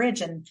over the bridge.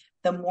 And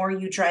the more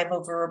you drive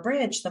over a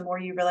bridge, the more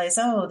you realize,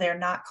 oh, they're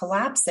not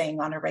collapsing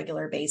on a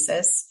regular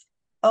basis.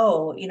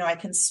 Oh, I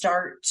can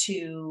start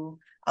to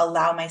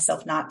allow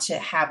myself not to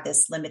have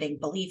this limiting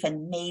belief.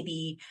 And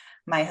maybe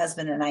my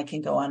husband and I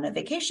can go on a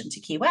vacation to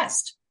Key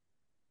West,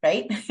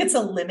 right? It's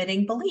a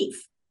limiting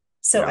belief.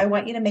 So I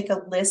want you to make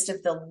a list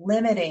of the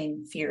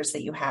limiting fears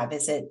that you have.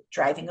 Is it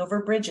driving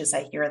over bridges?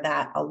 I hear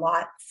that a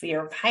lot.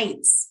 Fear of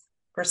heights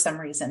for some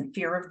reason,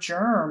 fear of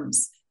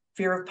germs,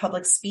 fear of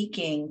public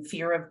speaking,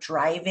 fear of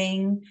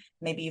driving.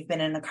 Maybe you've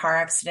been in a car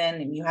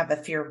accident and you have a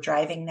fear of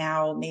driving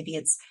now. Maybe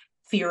it's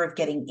fear of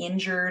getting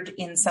injured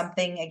in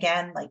something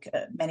again, like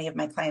many of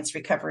my clients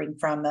recovering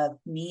from a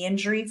knee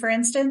injury, for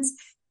instance,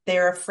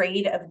 they're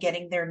afraid of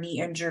getting their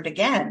knee injured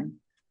again.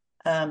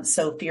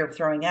 So fear of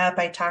throwing up,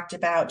 I talked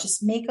about.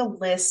 Just make a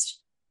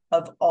list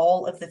of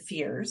all of the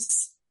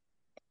fears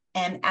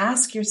and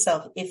ask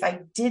yourself, if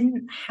I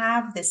didn't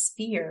have this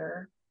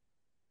fear,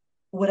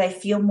 would I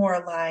feel more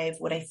alive?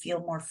 Would I feel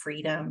more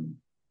freedom?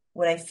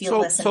 Would I feel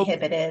less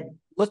inhibited?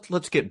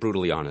 Let's get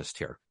brutally honest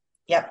here.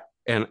 Yep.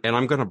 And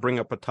I'm going to bring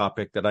up a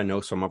topic that I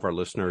know some of our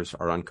listeners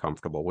are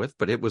uncomfortable with,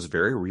 but it was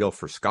very real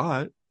for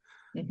Scott,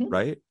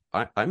 right?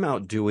 I'm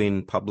out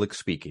doing public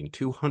speaking,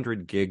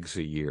 200 gigs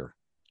a year.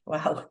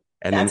 Wow.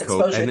 And that's then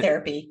exposure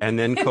therapy. And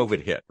then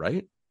COVID hit,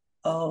 right?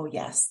 Oh,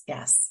 yes.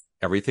 Yes.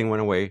 Everything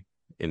went away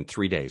in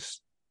 3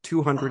 days,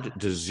 200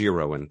 to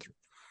 0 in 3.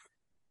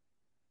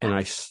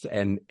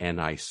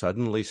 And I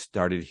suddenly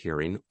started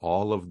hearing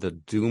all of the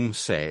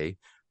doomsay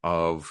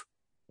of,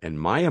 and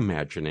my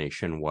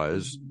imagination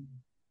was,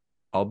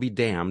 I'll be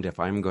damned if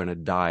I'm going to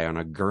die on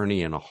a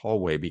gurney in a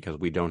hallway because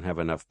we don't have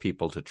enough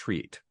people to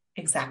treat.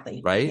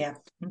 Exactly. Right. Yeah.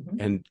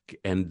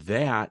 And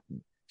that,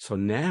 so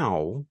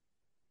now,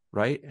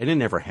 right. And it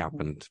never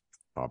happened,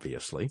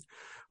 obviously.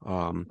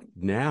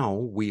 Now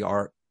we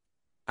are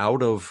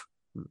out of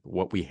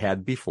what we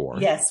had before.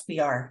 Yes, we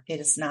are. It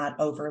is not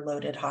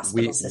overloaded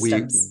hospital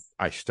systems.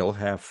 I still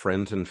have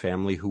friends and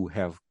family who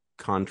have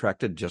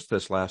contracted just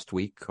this last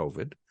week,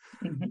 COVID.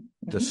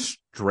 The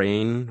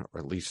strain, or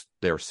at least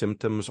their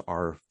symptoms,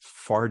 are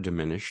far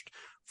diminished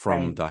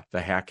from the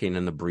hacking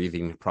and the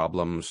breathing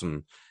problems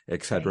and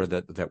et cetera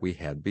that we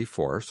had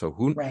before. So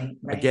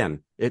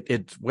again,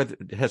 it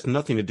has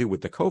nothing to do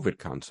with the COVID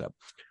concept.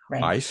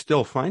 Right. I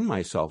still find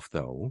myself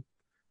though,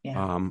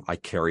 I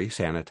carry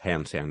hand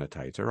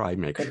sanitizer. I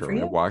make sure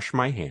I wash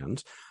my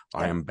hands.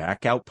 I am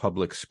back out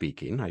public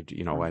speaking.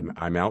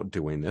 I'm out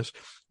doing this,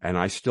 and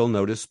I still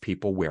notice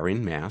people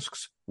wearing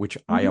masks which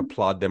I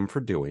applaud them for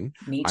doing.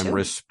 Me too. I'm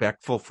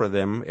respectful for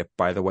them. If,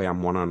 by the way,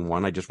 I'm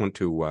one-on-one, I just went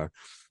to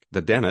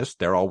the dentist.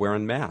 They're all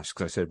wearing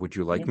masks. I said, would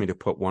you like me to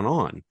put one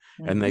on?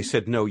 And they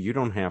said, no, you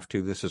don't have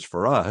to. This is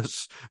for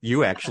us.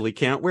 You actually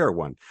can't wear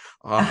one.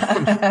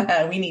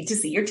 We need to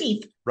see your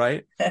teeth.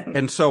 Right.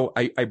 And so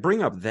I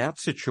bring up that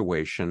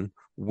situation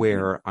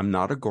where I'm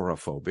not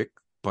agoraphobic,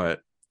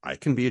 but I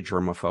can be a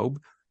germaphobe.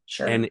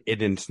 Sure. And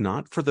it's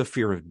not for the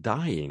fear of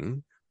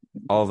dying,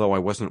 although I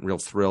wasn't real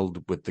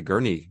thrilled with the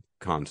gurney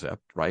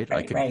concept, right?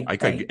 I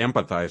could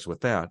empathize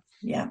with that.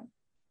 Yeah.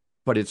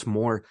 But it's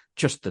more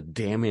just the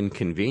damn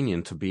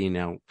inconvenience of being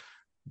out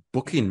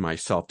booking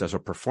myself as a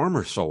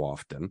performer so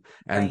often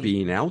and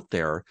being out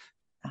there.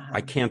 I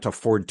can't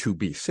afford to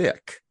be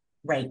sick.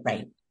 Right.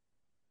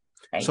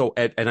 So,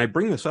 and I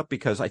bring this up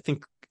because I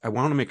think I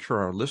want to make sure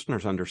our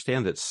listeners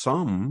understand that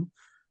some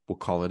will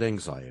call it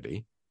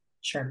anxiety.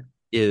 Sure.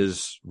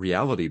 Is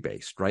reality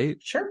based, right?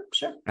 Sure.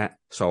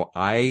 So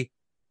I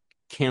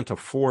can't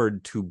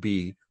afford to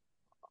be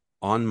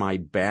on my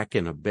back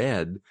in a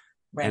bed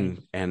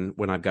and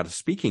when I've got a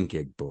speaking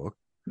gig booked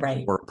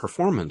or a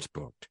performance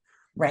booked.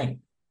 Right.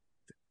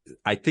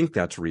 I think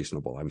that's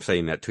reasonable. I'm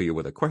saying that to you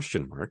with a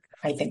question mark.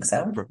 I think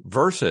so.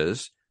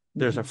 Versus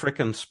there's a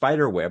frickin'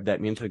 spider web.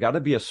 That means there's got to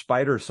be a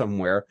spider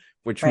somewhere,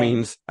 which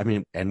means,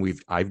 and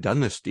I've done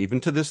this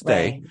even to this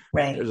day.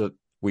 Right. There's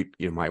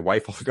my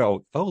wife will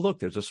go, oh, look,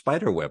 there's a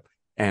spider web.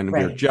 And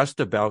we're just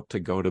about to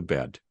go to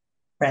bed.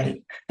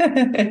 Right.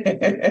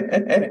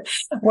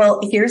 Well,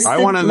 I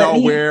want to know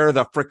where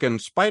the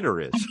frickin' spider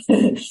is.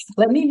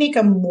 Let me make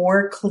a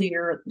more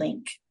clear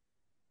link.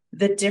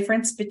 The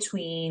difference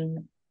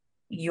between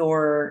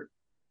your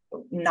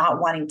not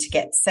wanting to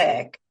get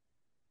sick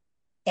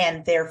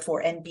and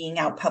being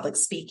out public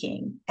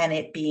speaking and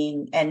it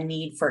being a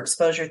need for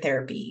exposure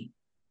therapy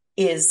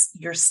is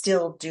you're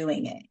still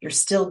doing it. You're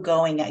still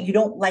going out. You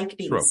don't like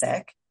being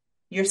sick.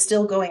 You're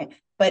still going.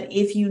 But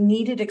if you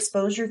needed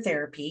exposure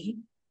therapy,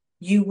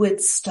 you would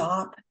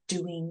stop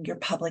doing your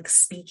public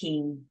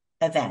speaking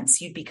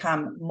events. You'd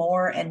become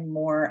more and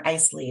more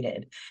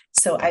isolated.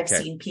 So I've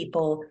seen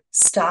people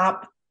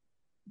stop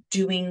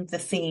doing the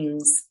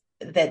things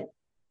that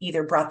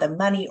either brought them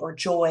money or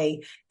joy.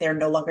 They're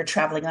no longer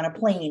traveling on a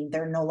plane.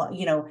 They're no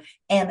longer,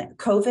 and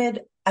COVID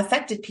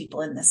affected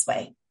people in this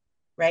way,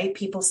 right?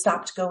 People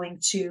stopped going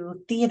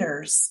to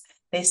theaters.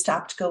 They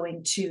stopped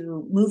going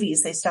to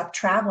movies. They stopped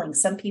traveling.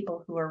 Some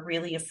people who are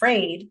really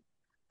afraid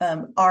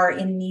are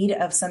in need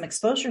of some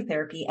exposure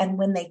therapy. And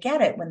when they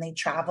get it, when they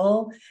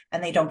travel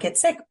and they don't get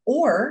sick,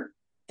 or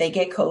they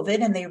get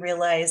COVID and they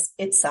realize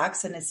it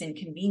sucks and it's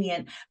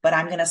inconvenient, but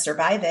I'm going to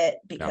survive it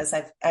because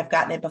I've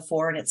gotten it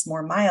before and it's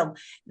more mild,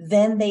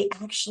 then they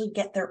actually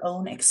get their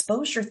own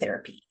exposure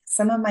therapy.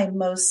 Some of my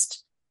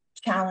most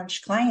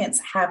challenged clients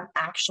have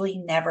actually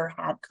never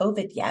had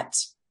COVID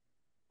yet.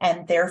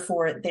 And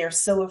therefore they're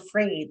so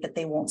afraid that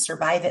they won't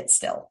survive it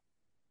still.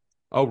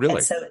 Oh, really?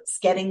 And so it's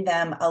getting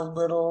them a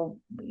little,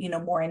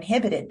 more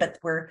inhibited, but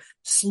we're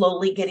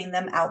slowly getting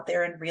them out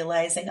there and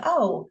realizing,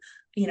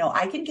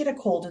 I can get a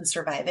cold and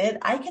survive it.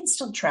 I can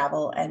still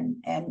travel and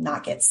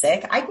not get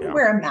sick. I can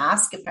wear a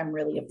mask if I'm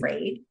really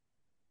afraid.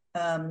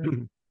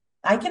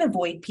 I can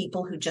avoid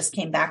people who just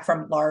came back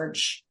from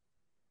large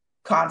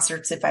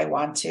concerts if I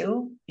want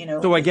to,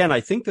 So again,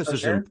 I think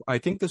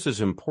this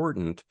is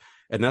important.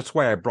 And that's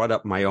why I brought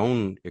up my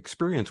own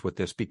experience with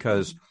this,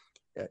 because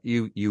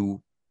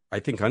you I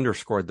think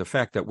underscored the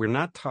fact that we're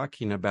not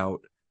talking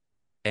about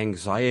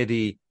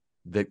anxiety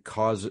that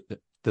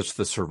that's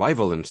the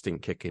survival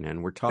instinct kicking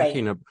in. We're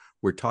talking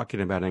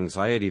about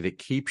anxiety that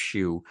keeps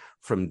you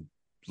from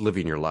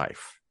living your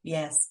life.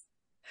 Yes.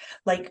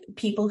 Like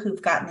people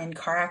who've gotten in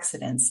car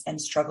accidents and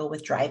struggle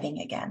with driving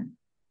again.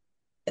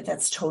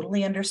 That's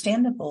totally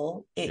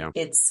understandable.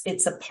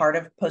 It's a part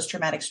of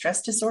post-traumatic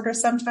stress disorder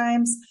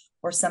sometimes,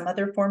 or some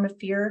other form of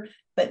fear,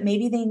 but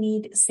maybe they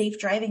need safe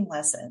driving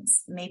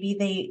lessons. Maybe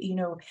they,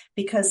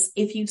 because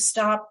if you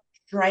stop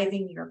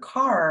driving your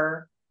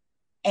car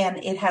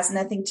and it has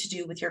nothing to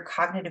do with your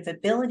cognitive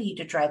ability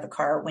to drive a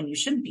car when you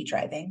shouldn't be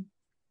driving,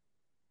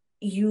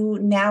 you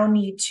now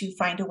need to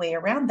find a way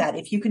around that.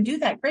 If you can do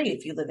that, great.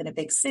 If you live in a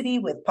big city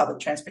with public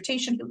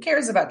transportation, who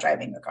cares about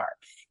driving a car?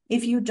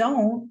 If you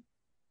don't,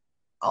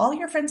 all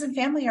your friends and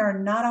family are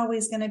not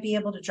always going to be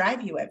able to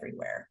drive you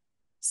everywhere.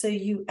 So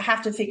you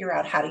have to figure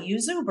out how to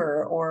use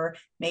Uber, or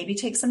maybe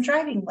take some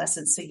driving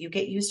lessons so you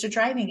get used to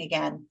driving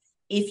again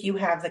if you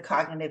have the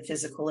cognitive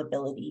physical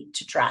ability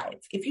to drive.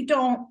 If you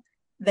don't,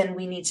 then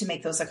we need to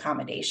make those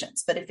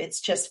accommodations. But if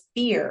it's just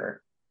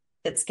fear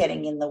that's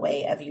getting in the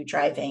way of you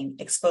driving,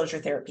 exposure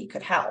therapy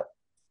could help.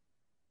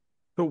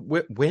 So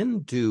when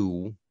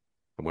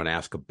I'm going to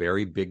ask a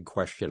very big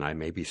question. I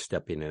may be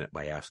stepping in it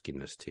by asking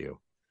this to you.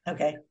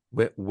 Okay.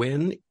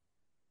 When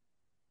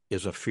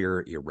is a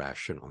fear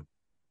irrational?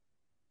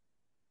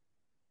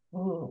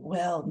 Ooh,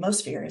 well,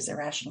 most fear is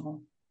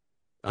irrational.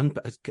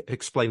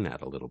 Explain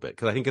that a little bit,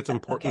 because I think it's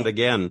important,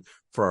 again,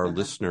 for our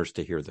listeners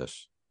to hear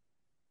this.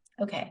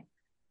 Okay.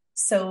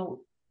 So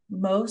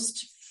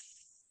most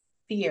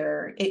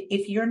fear,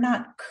 if you're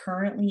not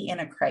currently in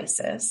a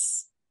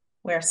crisis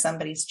where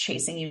somebody's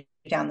chasing you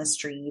down the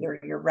street or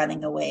you're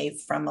running away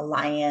from a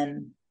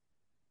lion,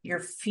 your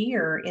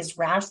fear is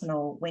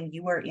rational when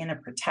you are in a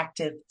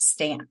protective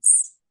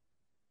stance.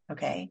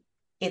 Okay.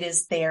 It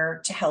is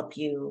there to help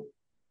you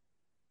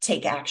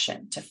take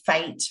action, to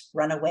fight,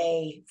 run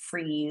away,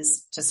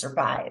 freeze, to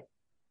survive.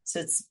 So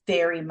it's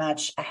very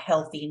much a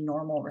healthy,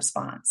 normal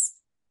response.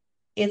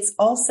 It's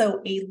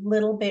also a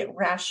little bit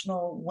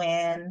rational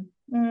when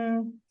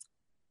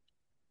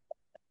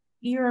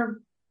you're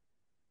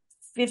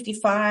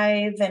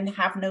 55 and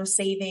have no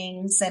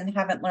savings and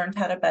haven't learned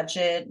how to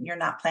budget. You're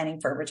not planning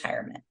for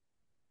retirement.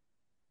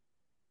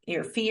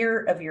 Your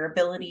fear of your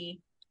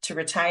ability to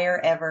retire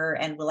ever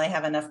and will I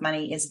have enough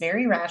money is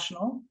very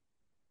rational.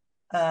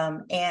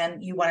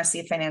 And you want to see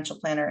a financial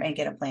planner and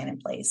get a plan in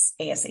place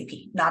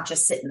ASAP, not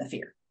just sit in the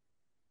fear,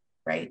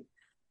 right?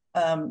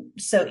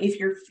 So if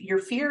your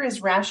fear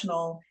is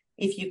rational,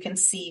 if you can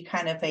see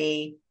kind of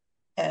a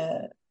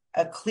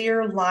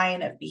clear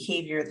line of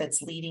behavior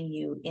that's leading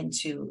you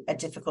into a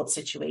difficult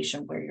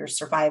situation where your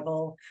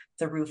survival,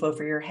 the roof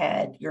over your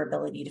head, your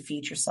ability to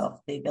feed yourself,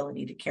 the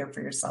ability to care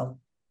for yourself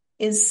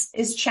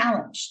is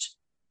challenged.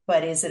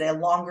 But is it a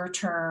longer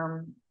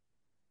term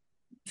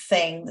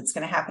thing that's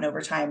going to happen over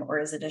time, or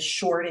is it a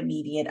short,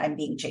 immediate, I'm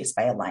being chased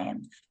by a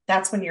lion?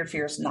 That's when your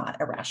fear is not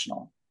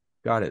irrational.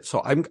 Got it.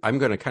 So I'm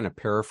going to kind of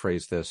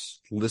paraphrase this,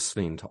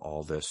 listening to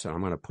all this, and I'm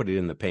going to put it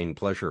in the pain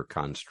pleasure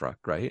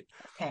construct, right?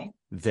 Okay.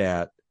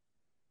 That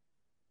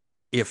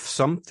if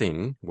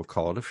something, we'll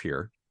call it a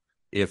fear,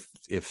 if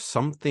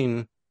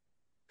something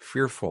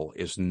fearful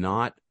is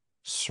not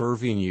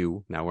serving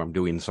you, now I'm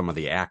doing some of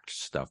the ACT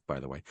stuff, by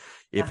the way,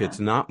 if it's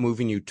not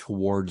moving you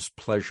towards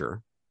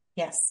pleasure,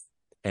 yes,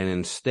 and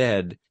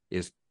instead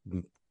is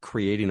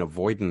creating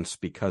avoidance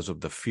because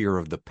of the fear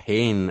of the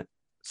pain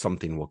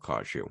something will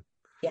cause you,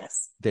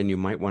 yes, then you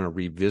might want to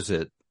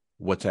revisit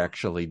what's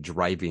actually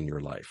driving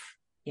your life.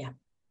 Yeah,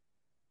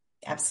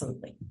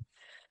 absolutely.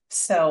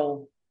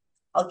 So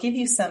I'll give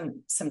you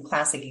some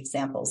classic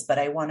examples, but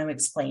I want to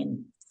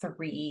explain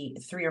three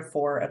or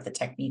four of the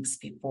techniques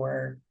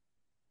before.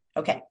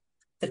 Okay.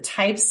 The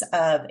types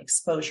of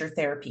exposure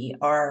therapy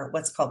are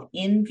what's called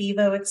in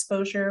vivo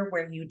exposure,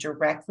 where you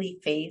directly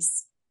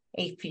face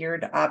a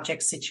feared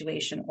object,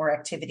 situation, or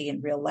activity in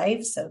real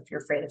life. So if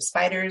you're afraid of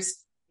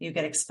spiders, you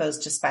get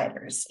exposed to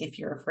spiders. If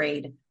you're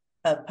afraid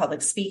of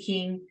public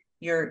speaking,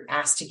 you're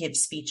asked to give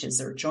speeches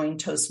or join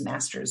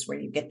Toastmasters, where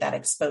you get that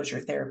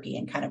exposure therapy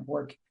and kind of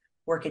work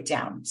it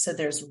down. So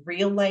there's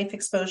real life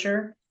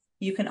exposure.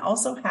 You can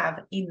also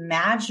have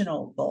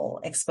imaginable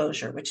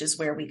exposure, which is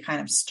where we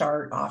kind of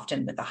start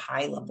often with a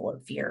high level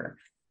of fear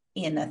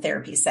in a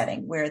therapy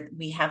setting, where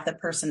we have the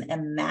person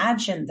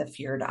imagine the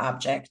feared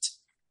object,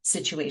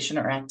 situation,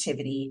 or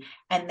activity,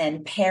 and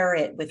then pair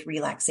it with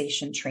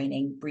relaxation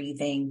training,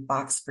 breathing,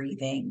 box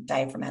breathing,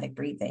 diaphragmatic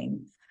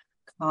breathing,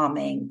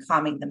 calming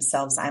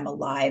themselves, I'm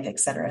alive,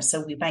 etc.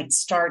 So we might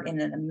start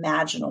in an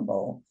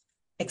imaginable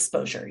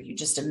exposure. You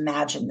just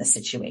imagine the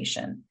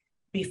situation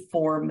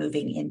before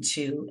moving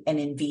into an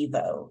in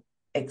vivo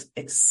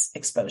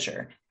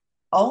exposure.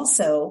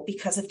 Also,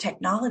 because of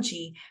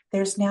technology,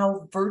 there's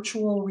now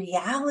virtual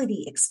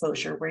reality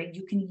exposure, where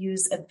you can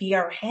use a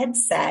VR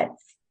headset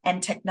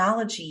and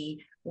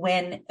technology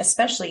when,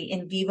 especially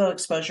in vivo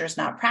exposure, is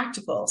not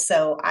practical.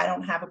 So I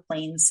don't have a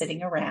plane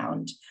sitting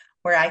around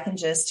where I can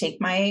just take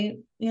my,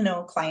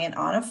 client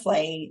on a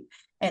flight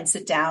and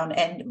sit down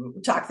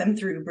and talk them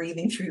through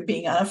breathing through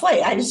being on a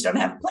flight. I just don't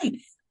have a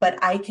plane.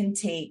 But I can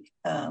take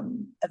a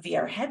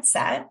VR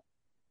headset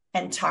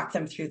and talk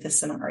them through the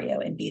scenario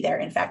and be there.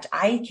 In fact,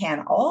 I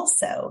can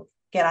also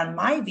get on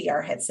my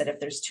VR headset if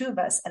there's two of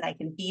us, and I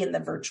can be in the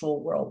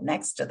virtual world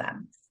next to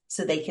them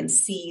so they can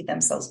see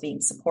themselves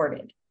being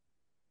supported.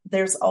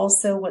 There's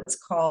also what's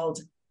called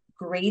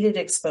graded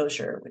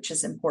exposure, which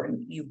is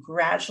important. You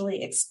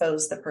gradually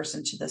expose the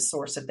person to the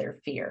source of their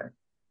fear.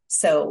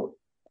 So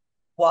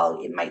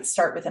while it might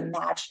start with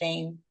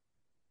imagining,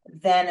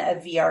 then a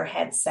VR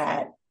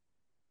headset,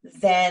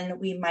 then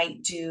we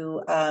might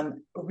do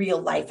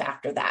real life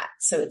after that.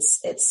 So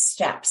it's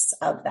steps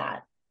of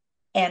that.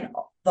 And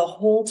the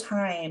whole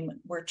time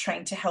we're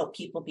trying to help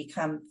people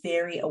become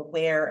very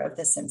aware of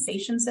the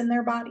sensations in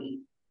their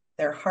body,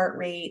 their heart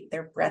rate,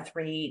 their breath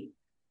rate,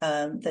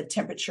 the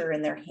temperature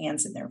in their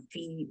hands and their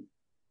feet,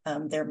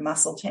 their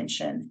muscle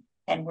tension.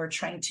 And we're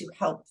trying to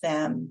help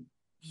them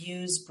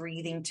use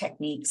breathing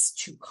techniques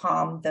to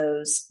calm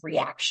those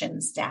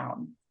reactions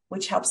down,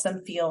 which helps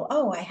them feel,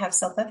 oh, I have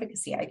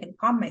self-efficacy. I can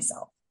calm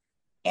myself.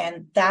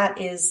 And that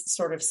is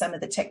sort of some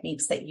of the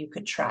techniques that you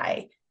could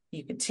try.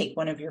 You could take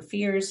one of your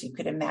fears. You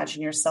could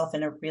imagine yourself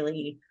in a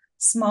really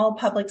small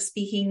public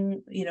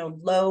speaking,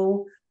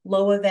 low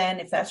event,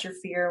 if that's your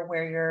fear,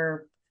 where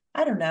you're,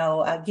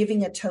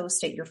 giving a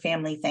toast at your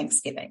family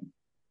Thanksgiving,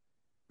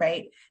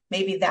 right?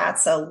 Maybe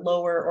that's a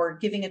lower, or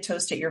giving a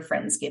toast at your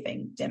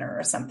Friendsgiving dinner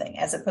or something,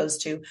 as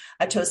opposed to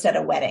a toast at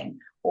a wedding,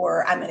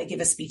 or I'm going to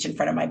give a speech in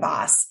front of my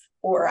boss,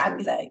 or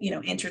I'm going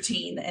to,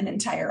 entertain an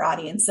entire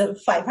audience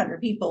of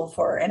 500 people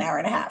for an hour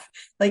and a half.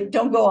 Like,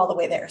 don't go all the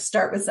way there.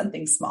 Start with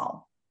something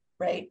small,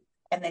 right?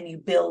 And then you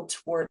build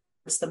towards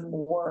the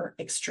more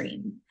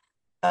extreme.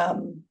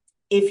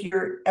 If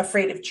you're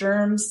afraid of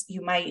germs,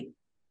 you might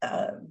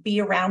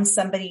be around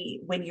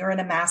somebody when you're in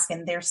a mask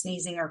and they're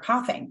sneezing or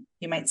coughing.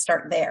 You might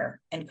start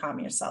there and calm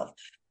yourself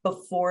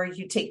before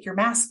you take your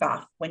mask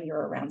off when you're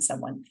around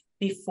someone,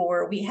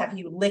 before we have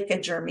you lick a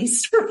germy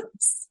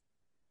surface,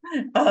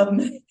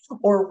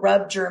 or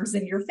rub germs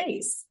in your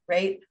face,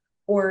 right?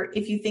 Or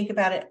if you think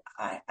about it,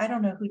 I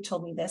don't know who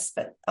told me this,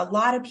 but a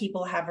lot of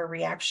people have a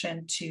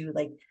reaction to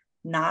like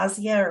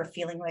nausea or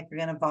feeling like they're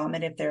going to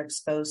vomit if they're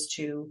exposed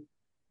to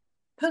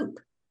poop,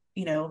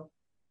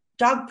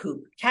 dog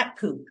poop, cat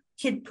poop,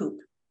 kid poop.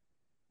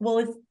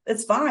 Well,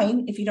 it's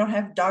fine if you don't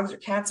have dogs or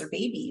cats or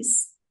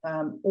babies,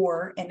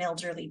 or an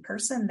elderly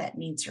person that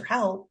needs your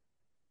help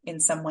in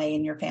some way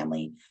in your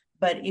family.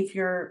 But if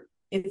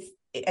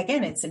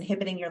again, it's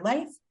inhibiting your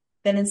life,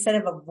 then instead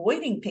of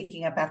avoiding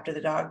picking up after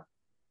the dog,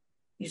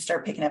 you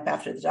start picking up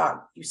after the dog.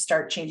 You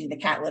start changing the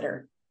cat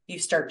litter. You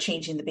start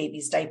changing the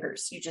baby's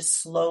diapers. You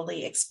just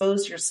slowly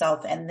expose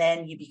yourself, and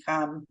then you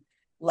become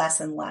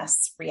less and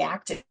less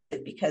reactive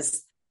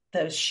because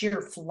the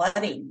sheer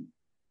flooding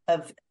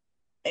of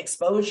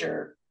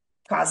exposure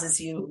causes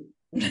you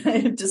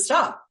to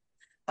stop.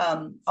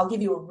 I'll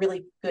give you a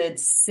really good,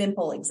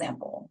 simple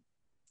example.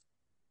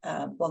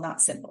 Well,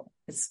 not simple.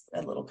 It's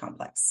a little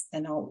complex.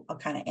 And I'll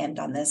kind of end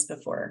on this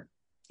before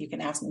you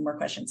can ask me more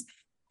questions.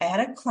 I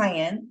had a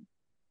client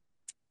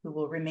who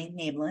will remain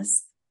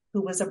nameless,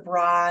 who was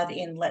abroad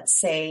in, let's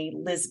say,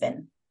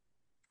 Lisbon.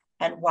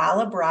 And while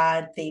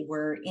abroad, they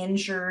were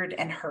injured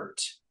and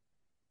hurt.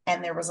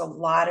 And there was a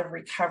lot of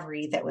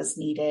recovery that was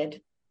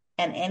needed.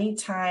 And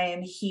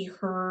anytime he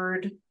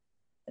heard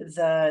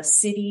the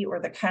city or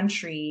the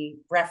country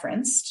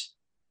referenced,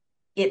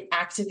 it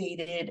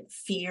activated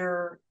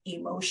fear,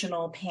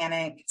 emotional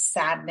panic,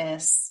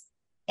 sadness,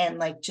 and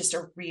like just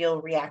a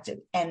real reactive.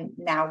 And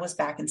now was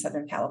back in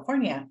Southern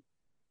California.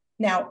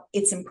 Now,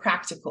 it's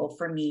impractical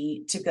for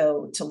me to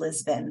go to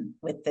Lisbon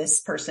with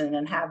this person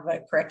and have a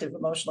corrective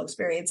emotional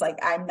experience. Like,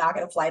 I'm not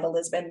going to fly to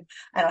Lisbon.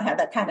 I don't have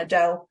that kind of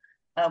dough.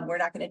 We're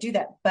not going to do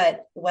that.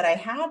 But what I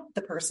had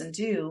the person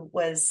do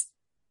was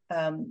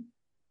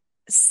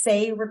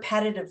say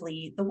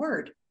repetitively the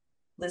word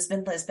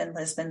Lisbon, Lisbon,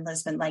 Lisbon,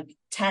 Lisbon, like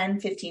 10,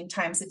 15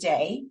 times a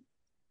day,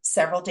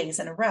 several days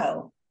in a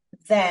row.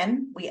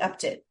 Then we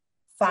upped it.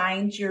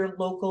 Find your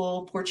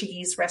local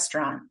Portuguese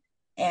restaurant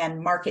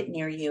and market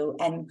near you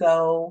and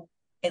go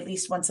at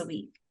least once a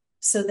week,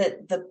 so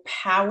that the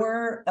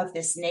power of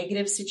this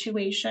negative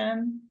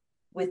situation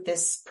with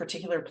this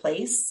particular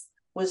place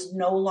was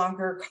no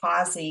longer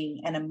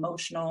causing an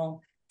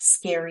emotional,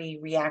 scary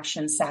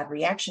reaction, sad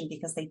reaction,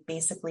 because they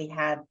basically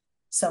had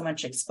so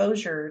much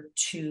exposure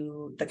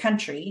to the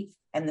country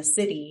and the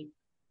city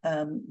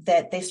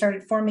that they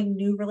started forming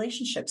new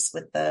relationships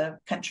with the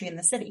country and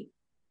the city.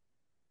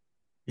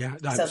 Yeah.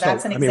 So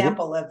that's an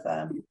example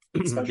of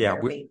exposure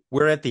therapy.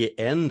 We're at the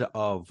end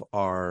of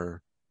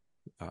our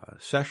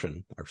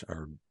session,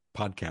 our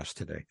podcast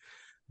today,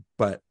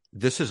 but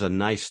this is a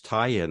nice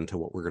tie-in to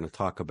what we're going to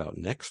talk about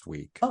next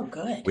week. Oh,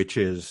 good. Which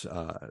is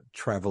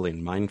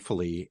traveling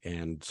mindfully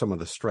and some of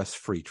the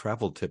stress-free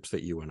travel tips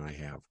that you and I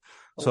have.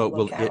 So it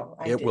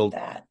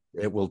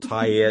will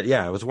tie in.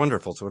 Yeah, it was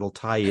wonderful. So it'll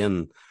tie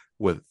in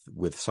with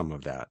some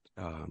of that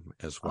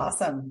as well.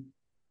 Awesome.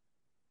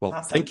 Well,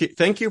 awesome.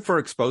 Thank you for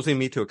exposing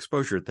me to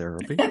exposure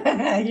therapy.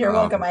 You're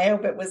welcome. I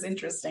hope it was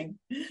interesting.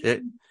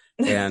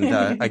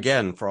 And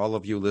again, for all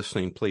of you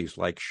listening, please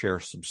like, share,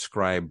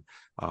 subscribe,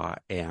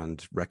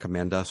 and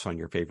recommend us on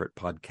your favorite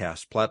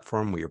podcast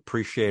platform. We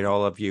appreciate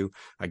all of you.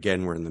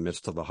 Again, we're in the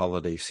midst of the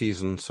holiday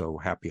season, so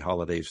happy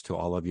holidays to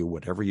all of you,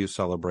 whatever you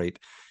celebrate.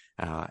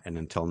 And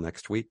until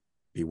next week,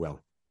 be well.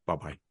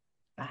 Bye-bye.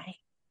 Bye.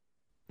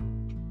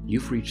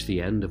 You've reached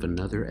the end of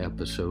another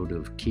episode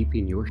of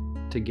Keeping Your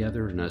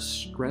Together in a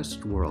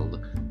Stressed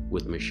World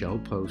with Michelle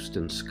Post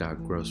and Scott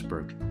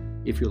Grossberg.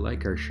 If you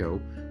like our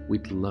show,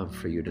 we'd love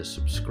for you to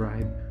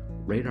subscribe,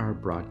 rate our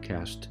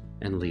broadcast,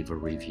 and leave a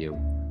review.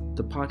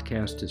 The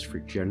podcast is for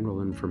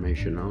general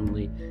information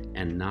only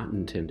and not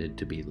intended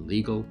to be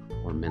legal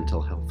or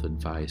mental health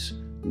advice,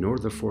 nor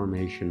the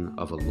formation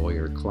of a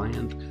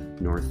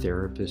lawyer-client nor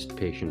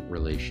therapist-patient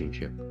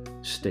relationship.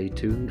 Stay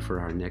tuned for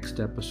our next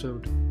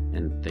episode,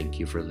 and thank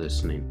you for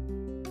listening.